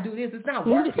why we got to do this. It's not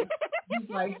working.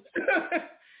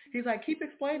 He's like, keep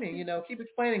explaining, keep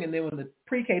explaining. And then when the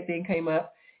pre-K thing came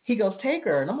up, he goes, take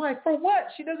her. And I'm like, for what?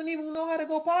 She doesn't even know how to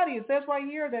go potty. It says right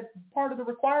here that part of the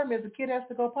requirement is the kid has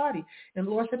to go potty. And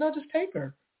the Lord said, no, just take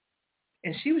her.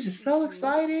 And she was just so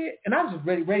excited. And I was just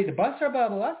ready to bust her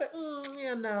bubble. I said,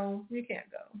 yeah, no, you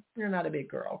can't go. You're not a big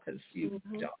girl because you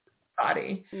don't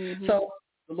potty. So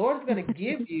the Lord is going to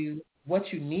give you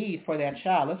what you need for that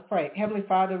child. Let's pray. Heavenly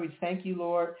Father, we thank you,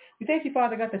 Lord. We thank you,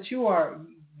 Father God, that you are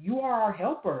our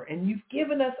helper, and you've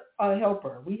given us a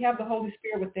helper. We have the Holy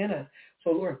Spirit within us.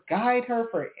 So, Lord, guide her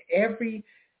for every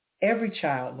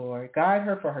child, Lord. Guide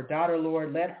her for her daughter,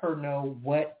 Lord. Let her know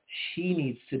what she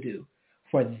needs to do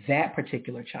for that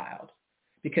particular child,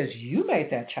 because you made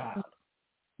that child.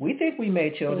 We think we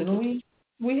made children.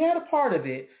 We had a part of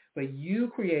it, but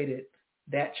you created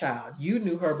that child. You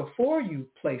knew her before you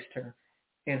placed her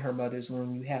in her mother's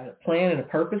womb. You had a plan and a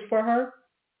purpose for her.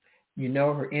 You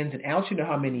know her ins and outs. You know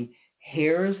how many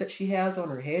hairs that she has on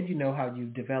her head. You know how you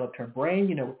developed her brain.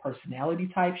 You know what personality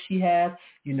type she has.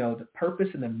 You know the purpose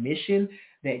and the mission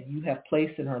that you have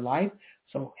placed in her life.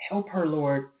 So help her,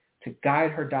 Lord, to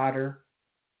guide her daughter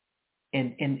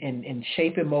and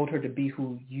shape and mold her to be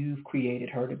who you've created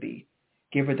her to be.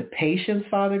 Give her the patience,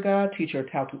 Father God. Teach her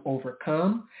how to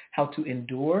overcome, how to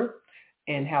endure,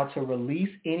 and how to release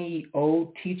any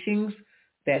old teachings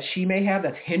that she may have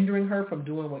that's hindering her from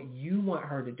doing what you want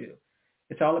her to do.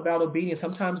 It's all about obedience.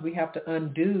 Sometimes we have to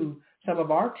undo some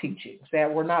of our teachings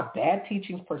that were not bad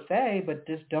teachings per se, but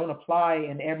just don't apply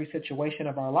in every situation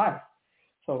of our life.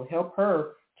 So help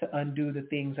her to undo the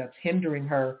things that's hindering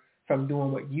her from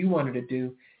doing what you want her to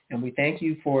do. And we thank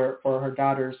you for her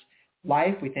daughter's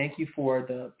life. We thank you for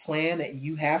the plan that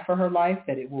you have for her life,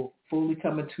 that it will fully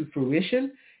come into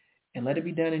fruition. And let it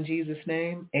be done in Jesus'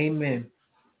 name. Amen.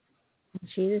 In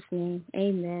Jesus' name,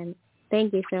 amen.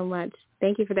 Thank you so much.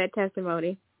 Thank you for that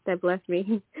testimony. That blessed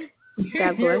me.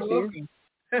 God bless you.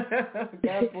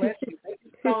 God bless you. Thank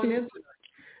you for calling in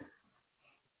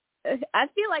tonight. I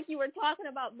feel like you were talking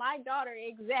about my daughter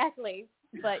exactly,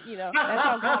 but, that's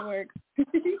how God works.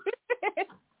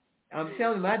 I'm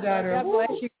telling you, my daughter. God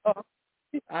bless you.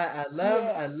 I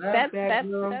love that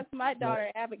girl. That's my daughter,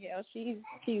 Abigail. She's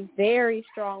very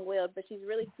strong-willed, but she's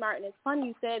really smart. And it's funny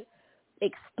you said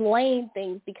explain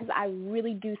things, because I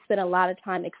really do spend a lot of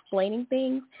time explaining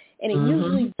things, and it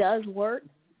usually does work.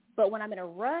 But when I'm in a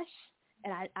rush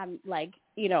and I'm like,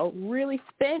 really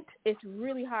spent, it's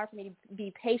really hard for me to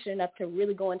be patient enough to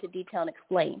really go into detail and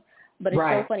explain. But it's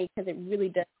so funny because it really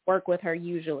does work with her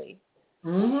usually.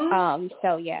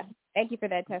 So, yeah, thank you for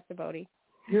that testimony.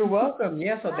 You're welcome.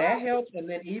 Yeah, so that helps. And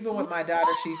then even with my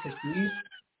daughter, she's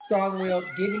strong-willed,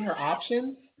 giving her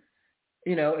options.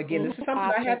 Again, this is something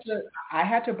I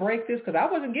had to break this, because I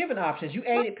wasn't given options. You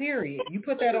ate it, period. You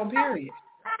put that on period.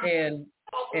 And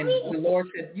the Lord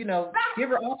said, give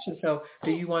her options. So do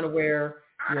you want to wear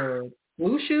your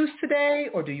blue shoes today,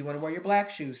 or do you want to wear your black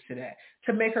shoes today?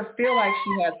 To make her feel like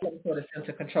she has some sort of sense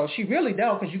of control. She really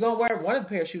don't, because you're going to wear one of the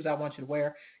pair of shoes I want you to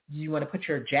wear. Do you want to put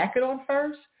your jacket on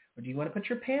first, or do you want to put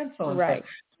your pants on first?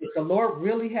 The Lord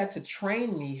really had to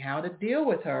train me how to deal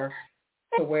with her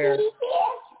to where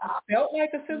felt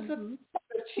like a sense of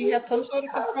she had some sort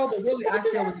of control, but really I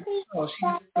feel was control. She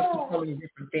was controlling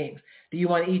different things. Do you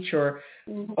want to eat your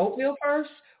oatmeal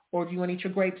first, or do you want to eat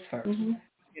your grapes first?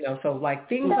 So like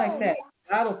things like that.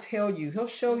 God will tell you, he'll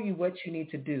show you what you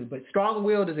need to do. But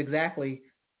strong-willed is exactly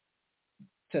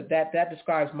that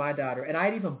describes my daughter. And I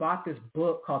had even bought this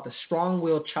book called The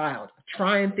Strong-Willed Child.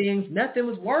 Trying things, nothing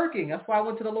was working. That's why I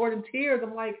went to the Lord in tears.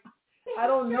 I'm like, I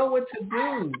don't know what to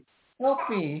do. Help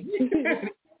me.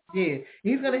 Yeah,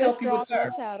 he's going to help you with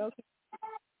her.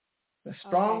 The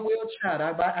strong-willed child.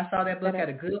 I saw that book at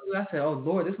a Goodwill. I said, oh,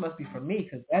 Lord, this must be for me,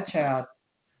 because that child,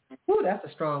 that's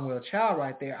a strong-willed child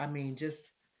right there. I mean, just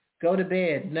go to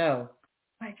bed. No.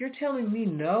 Like, you're telling me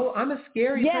no? I'm a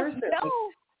scary person. No.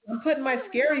 I'm putting my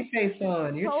scary face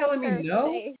on. You're telling me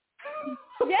no?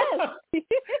 Yes.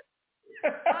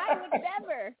 I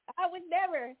would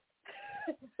never.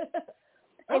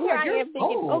 And here I am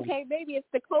thinking, okay, maybe it's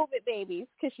the COVID babies,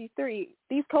 because she's 3.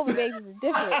 These COVID babies are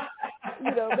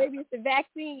different. Maybe it's the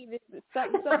vaccine. It's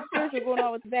something spiritual going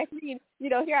on with the vaccine.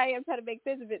 Here I am trying to make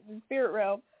sense of it in the spirit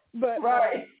realm. But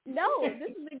no, this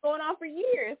has been going on for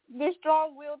years. They're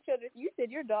strong-willed children. You said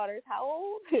your daughter's how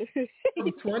old?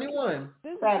 I'm 21.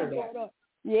 This Saturday. Is going on.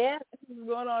 Yeah, this is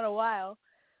going on a while.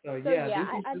 So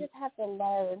I just have to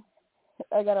learn.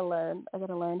 I gotta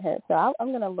learn her. So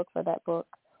I'm gonna look for that book.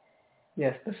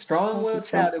 Yes, the strong-willed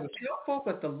child. It was helpful,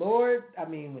 but the Lord, I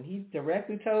mean, when he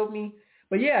directly told me,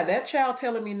 but yeah, that child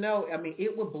telling me no, I mean,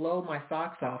 it would blow my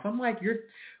socks off. I'm like,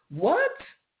 what?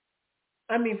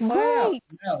 I mean, flat out,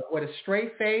 no, with a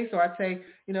straight face, or I'd say,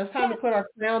 it's time to put our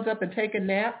crowns up and take a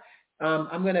nap.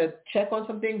 I'm going to check on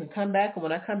some things and come back, and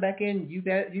when I come back in, you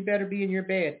better be in your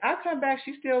bed. I come back,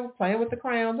 she's still playing with the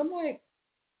crowns. I'm like,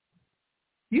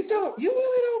 you really don't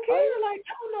care? Like,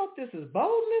 I don't know if this is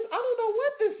boldness. I don't know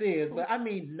what this is, but I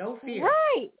mean, no fear.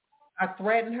 Right. I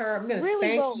threatened her. I'm going to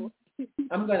spank you.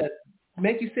 I'm going to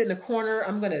make you sit in the corner.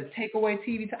 I'm going to take away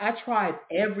TV. I tried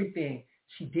everything.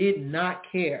 She did not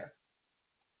care.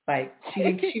 Like, she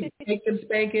would take them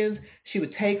spankings. She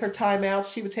would take her time out.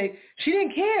 She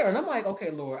didn't care. And I'm like, okay,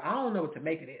 Lord, I don't know what to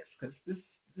make of this, because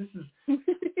this is,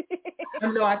 I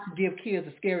know I could give kids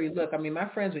a scary look. I mean, my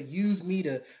friends would use me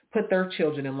to put their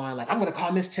children in line. Like, I'm going to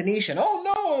call Miss Tanisha. And, oh,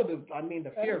 no.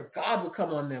 The fear of God would come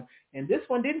on them. And this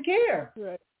one didn't care.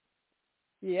 Right.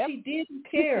 Yep. She didn't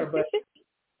care. But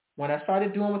when I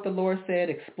started doing what the Lord said,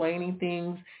 explaining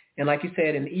things, and like you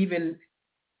said, and even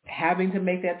having to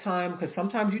make that time, because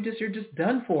sometimes you're just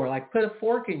done for. Like, put a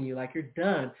fork in you, like you're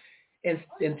done. And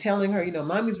telling her,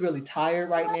 Mommy's really tired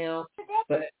right now,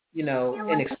 but,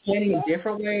 and explaining in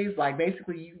different ways. Like,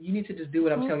 basically, you need to just do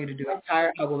what I'm telling you to do. I'm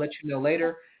tired. I will let you know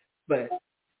later. But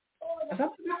I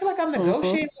feel like I'm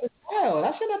negotiating with a child.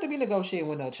 I shouldn't have to be negotiating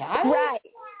with no child. Right.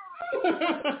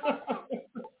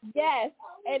 Yes.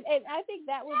 And I think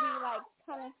that would be like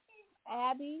kind of,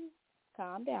 Abby,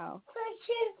 calm down.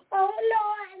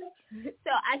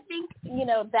 So I think,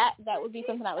 that would be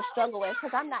something I would struggle with,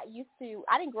 because I'm not used to,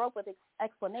 I didn't grow up with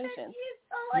explanations.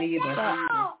 Me either.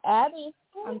 But, Abby,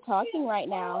 I'm talking right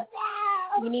now.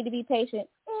 You need to be patient.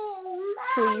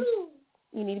 Please.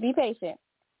 You need to be patient.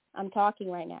 I'm talking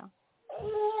right now.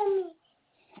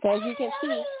 Because you can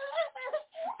see.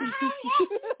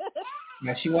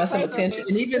 Yeah, she wants some attention,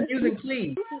 and even using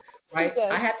please. Right?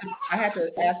 I had to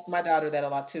ask my daughter that a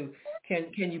lot too. Can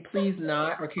you please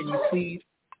not, or can you please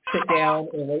sit down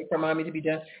and wait for Mommy to be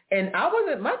done? And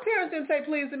my parents didn't say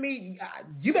please to me.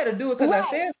 You better do it because I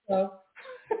said so.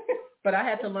 But I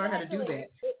had to learn how to do that,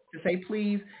 to say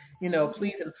please,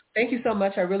 please. And thank you so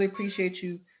much. I really appreciate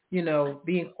you,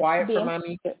 being quiet for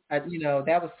Mommy. That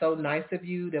was so nice of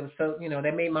you. That was so,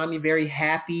 that made Mommy very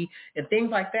happy and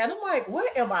things like that. I'm like, what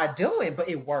am I doing? But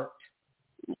it worked.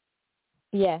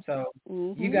 Yes. So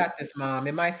you got this, Mom.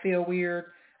 It might feel weird.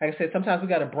 Like I said, sometimes we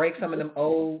got to break some of them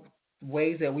old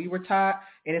ways that we were taught.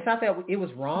 And it's not that it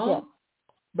was wrong,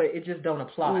 but it just don't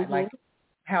apply. Like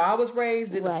how I was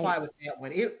raised didn't apply with that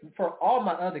one. For all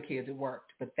my other kids, it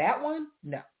worked. But that one,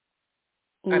 no.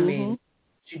 I mean,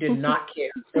 she did not care.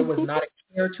 There was not a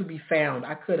care to be found.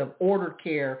 I could have ordered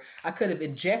care. I could have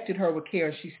injected her with care,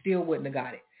 and she still wouldn't have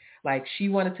got it. Like, she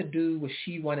wanted to do what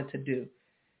she wanted to do.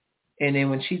 And then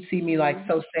when she'd see me like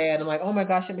so sad, I'm like, oh my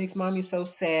gosh, it makes Mommy so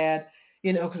sad,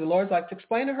 because the Lord's like,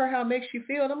 explain to her how it makes you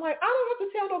feel. And I'm like, I don't have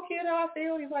to tell no kid how I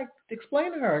feel. He's like,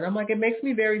 explain to her. And I'm like, it makes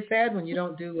me very sad when you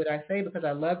don't do what I say, because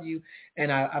I love you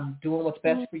and I'm doing what's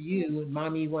best for you. And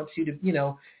Mommy wants you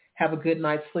to, have a good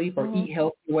night's sleep or eat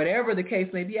healthy, whatever the case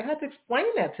may be. I had to explain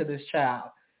that to this child,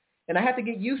 and I had to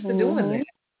get used to doing that.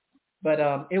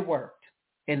 But it worked.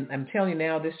 And I'm telling you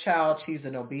now, this child, she's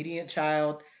an obedient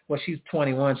child. Well, she's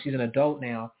 21. She's an adult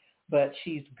now. But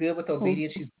she's good with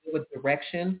obedience. She's good with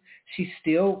direction. She's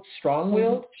still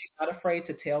strong-willed. She's not afraid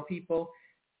to tell people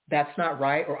that's not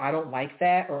right, or I don't like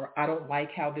that, or I don't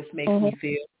like how this makes me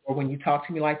feel, or when you talk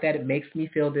to me like that, it makes me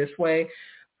feel this way.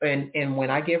 And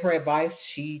when I give her advice,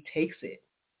 she takes it.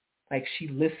 Like, she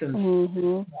listens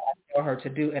to what I tell her to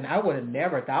do. And I would have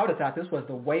never thought, I would have thought this was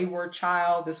the wayward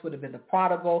child. This would have been the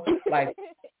prodigal. Like,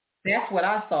 that's what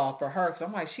I saw for her. So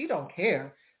I'm like, she don't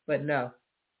care. But no,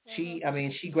 she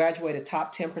graduated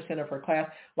top 10% of her class.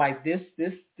 Like, this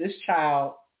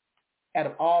child, out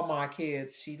of all my kids,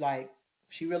 she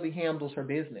really handles her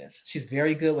business. She's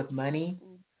very good with money.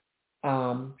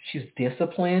 She's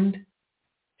disciplined.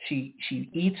 She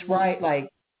eats right. Like,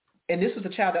 and this was a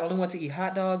child that only wanted to eat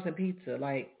hot dogs and pizza.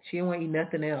 Like, she didn't want to eat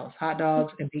nothing else. Hot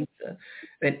dogs and pizza.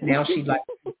 But now she like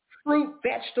fruit,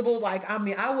 vegetable. Like, I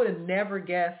mean, I would have never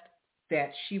guessed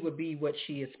that she would be what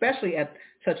she is, especially at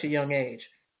such a young age,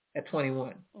 at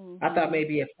 21. I thought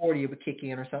maybe at 40 it would kick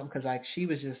in or something, because like, she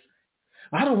was just,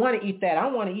 I don't want to eat that. I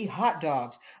want to eat hot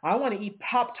dogs. I want to eat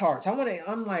Pop-Tarts.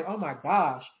 I'm like, oh my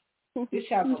gosh, this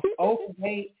child's going to be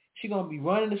overweight. She's going to be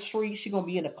running the streets. She's going to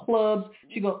be in the clubs.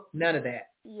 None of that.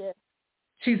 Yeah.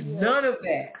 She's none of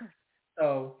that.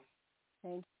 So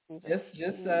just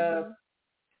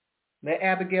let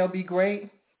Abigail be great.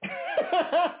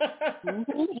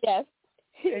 Yes.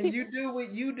 And you do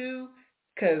what you do,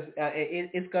 because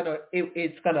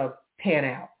it's gonna pan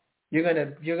out. You're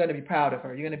gonna be proud of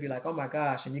her. You're gonna be like, oh my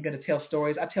gosh, and you're gonna tell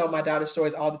stories. I tell my daughter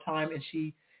stories all the time, and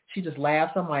she just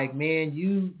laughs. I'm like, man,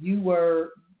 you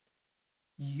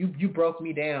broke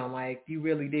me down, like you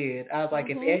really did. I was like,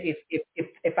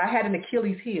 if I had an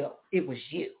Achilles heel, it was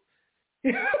you.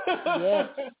 Yes.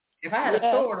 If I had a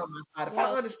thorn on my side, if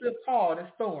I understood Paul and his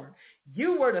thorn,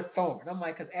 you were the thorn. I'm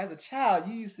like, because as a child,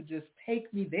 you used to just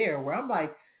take me there where I'm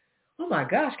like, oh my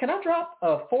gosh, can I drop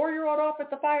a 4-year-old off at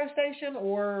the fire station,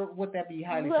 or would that be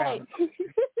highly proud?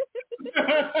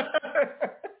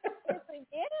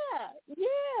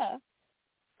 Yeah.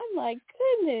 I'm like,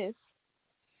 goodness.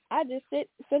 I just sit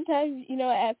sometimes,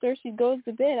 after she goes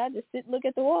to bed, I just sit and look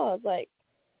at the walls like,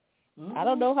 I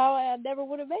don't know how I never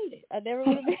would have made it. I never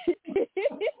would have made it.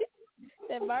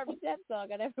 That Barbie Tap song,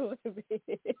 I never would have made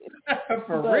it.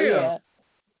 For real?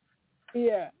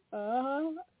 Yeah.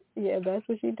 Yeah, that's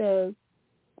what she does.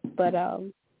 But,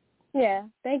 yeah,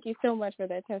 thank you so much for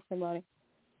that testimony.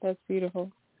 That's beautiful.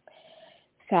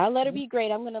 So I'll let her be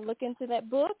great. I'm going to look into that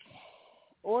book,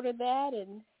 order that,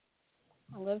 and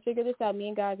I'm going to figure this out. Me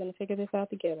and God are going to figure this out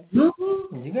together.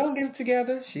 Mm-hmm. You're going to get it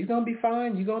together. She's going to be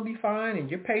fine. You're going to be fine. And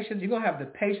you're patient. You're going to have the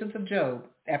patience of Job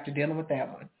after dealing with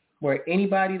that one. Where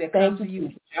anybody that comes to you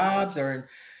with jobs, or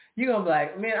you're going to be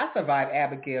like, man, I survived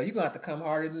Abigail. You're going to have to come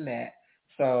harder than that.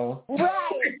 So.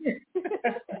 Right.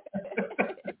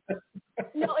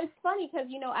 No, it's funny because,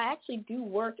 I actually do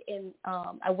work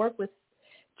I work with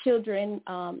children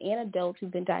and adults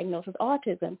who've been diagnosed with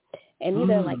autism. And these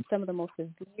are like some of the most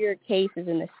severe cases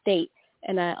in the state.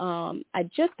 And I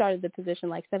just started the position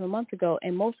like 7 months ago,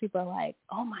 and most people are like,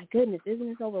 oh my goodness, isn't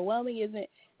this overwhelming? Isn't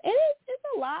it? And it's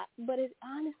a lot, but it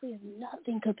honestly is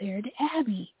nothing compared to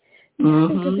Abby.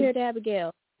 Nothing compared to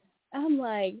Abigail. I'm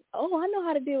like, oh, I know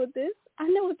how to deal with this. I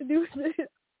know what to do with this.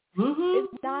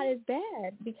 It's not as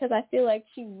bad because I feel like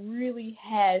she really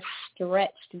has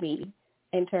stretched me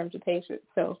in terms of patience.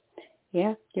 So,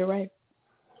 yeah, you're right.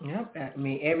 Yep. I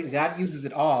mean, God uses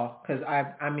it all, because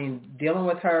I mean, dealing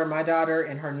with her, my daughter,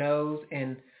 and her nose,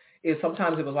 and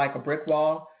sometimes it was like a brick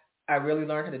wall. I really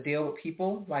learned how to deal with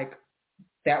people like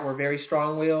that were very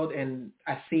strong-willed, and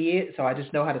I see it, so I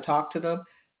just know how to talk to them.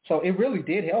 So it really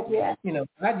did help me. Yeah.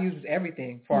 God uses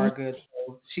everything for our good.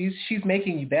 So she's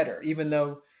making you better, even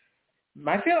though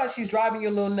I feel like she's driving you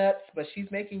a little nuts, but she's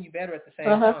making you better at the same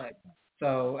time.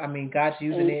 So I mean, God's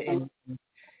using it, and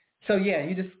so yeah,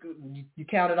 you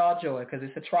count it all joy, because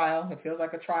it's a trial. It feels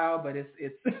like a trial, but it's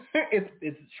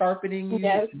it's sharpening you,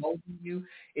 it's molding you,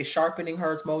 it's sharpening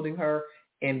her, it's molding her,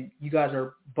 and you guys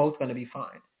are both going to be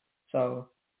fine. So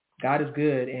God is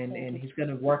good, and He's going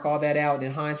to work all that out. And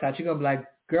in hindsight, you're going to be like,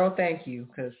 girl, thank you,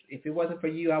 because if it wasn't for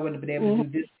you, I wouldn't have been able to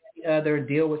do this, and the other, and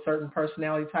deal with certain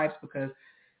personality types, because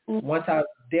once I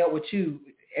dealt with you,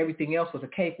 everything else was a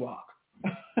cakewalk.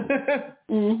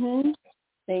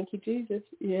 Thank you, Jesus.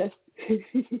 Yes.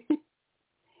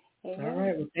 All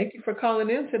right. Well, thank you for calling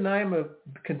in tonight. I'm going to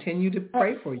continue to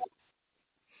pray for you.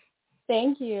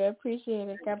 Thank you. I appreciate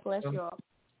it. God bless you all.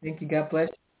 Thank you. God bless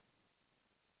you.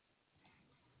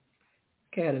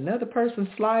 Okay, had another person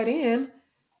slide in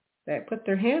that put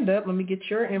their hand up. Let me get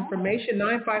your information.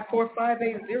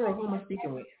 954-580. Who am I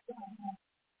speaking with?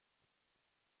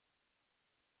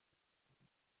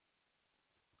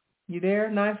 You there?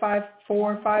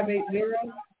 954-580.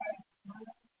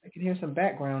 I can hear some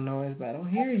background noise, but I don't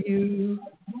hear you.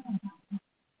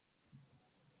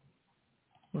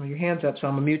 Well, your hand's up, so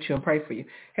I'm going to mute you and pray for you.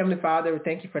 Heavenly Father,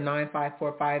 thank you for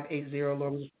 954-580,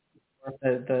 Lord.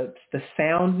 The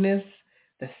soundness,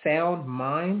 the sound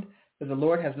mind, because the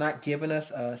Lord has not given us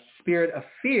a spirit of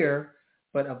fear,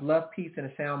 but of love, peace, and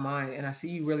a sound mind. And I see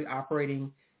you really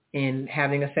operating in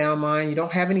having a sound mind. You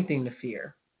don't have anything to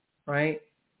fear, right?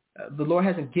 The Lord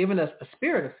hasn't given us a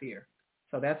spirit of fear,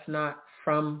 so that's not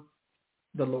from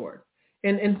the Lord.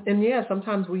 And yeah,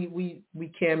 sometimes we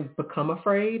can become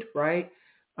afraid, right?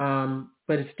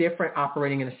 But it's different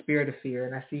operating in a spirit of fear.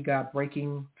 And I see God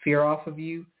breaking fear off of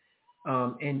you,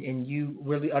 and you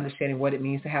really understanding what it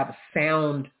means to have a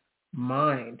sound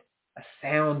mind. A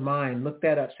sound mind. Look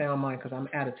that up, sound mind, because I'm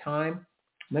out of time.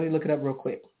 Let me look it up real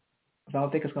quick, because I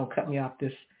don't think it's going to cut me off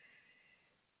this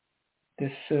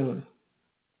soon.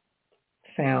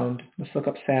 Sound. Let's look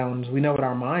up sounds. We know what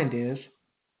our mind is.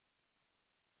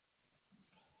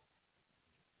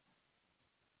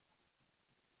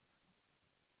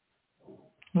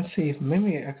 Let's see if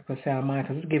maybe I could put sound mind,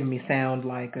 because it's giving me sound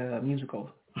like a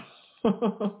musical.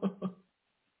 Sound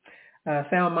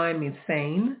mind means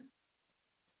sane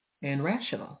and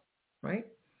rational, right?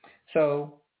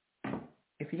 So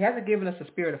if He hasn't given us a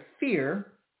spirit of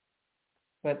fear,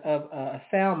 but of a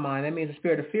sound mind. That means the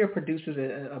spirit of fear produces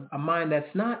a mind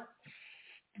that's not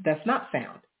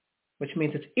sound, which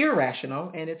means it's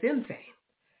irrational and it's insane.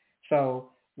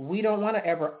 So we don't want to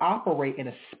ever operate in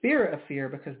a spirit of fear,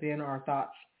 because then our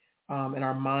thoughts and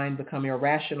our mind become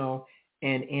irrational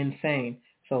and insane.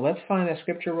 So let's find that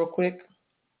scripture real quick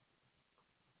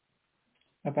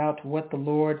about what the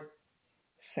Lord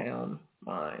sound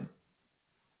mind.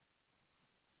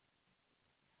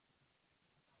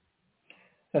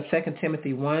 2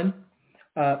 Timothy 1.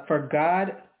 For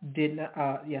God did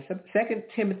not, 2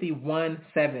 Timothy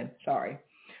 1:7, sorry.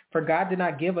 For God did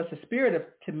not give us a spirit of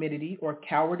timidity or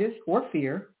cowardice or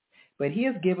fear, but he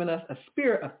has given us a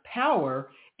spirit of power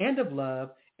and of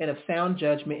love and of sound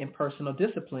judgment and personal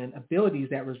discipline, abilities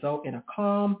that result in a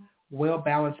calm,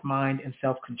 well-balanced mind and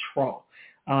self-control.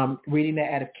 Reading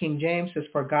that out of King James says,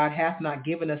 for God hath not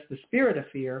given us the spirit of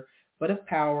fear, but of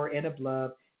power and of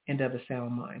love and of a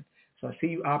sound mind. So I see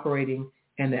you operating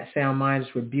in that sound mind.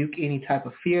 Just rebuke any type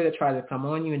of fear that tries to come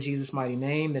on you in Jesus' mighty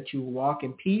name, that you will walk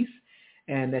in peace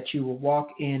and that you will walk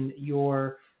in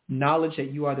your knowledge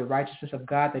that you are the righteousness of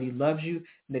God, that he loves you,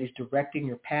 and that he's directing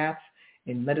your paths.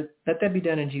 And let that be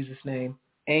done in Jesus' name.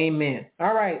 Amen.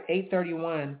 All right,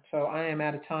 8:31. So I am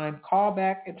out of time. Call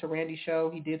back into Randy's show.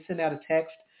 He did send out a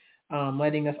text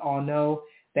letting us all know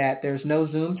that there's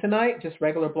no Zoom tonight, just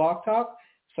regular Blog Talk.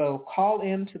 So call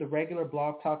in to the regular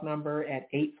Blog Talk number at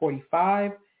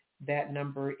 8:45. That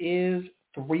number is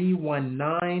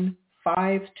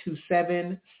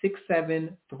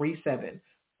 319-527-6737.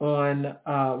 On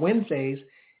Wednesdays,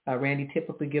 Randy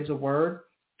typically gives a word,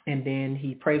 and then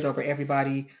he prays over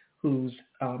everybody who's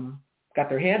got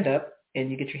their hand up,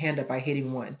 and you get your hand up by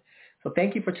hitting 1. So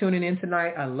thank you for tuning in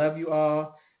tonight. I love you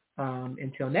all.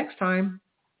 Until next time,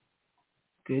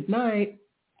 good night.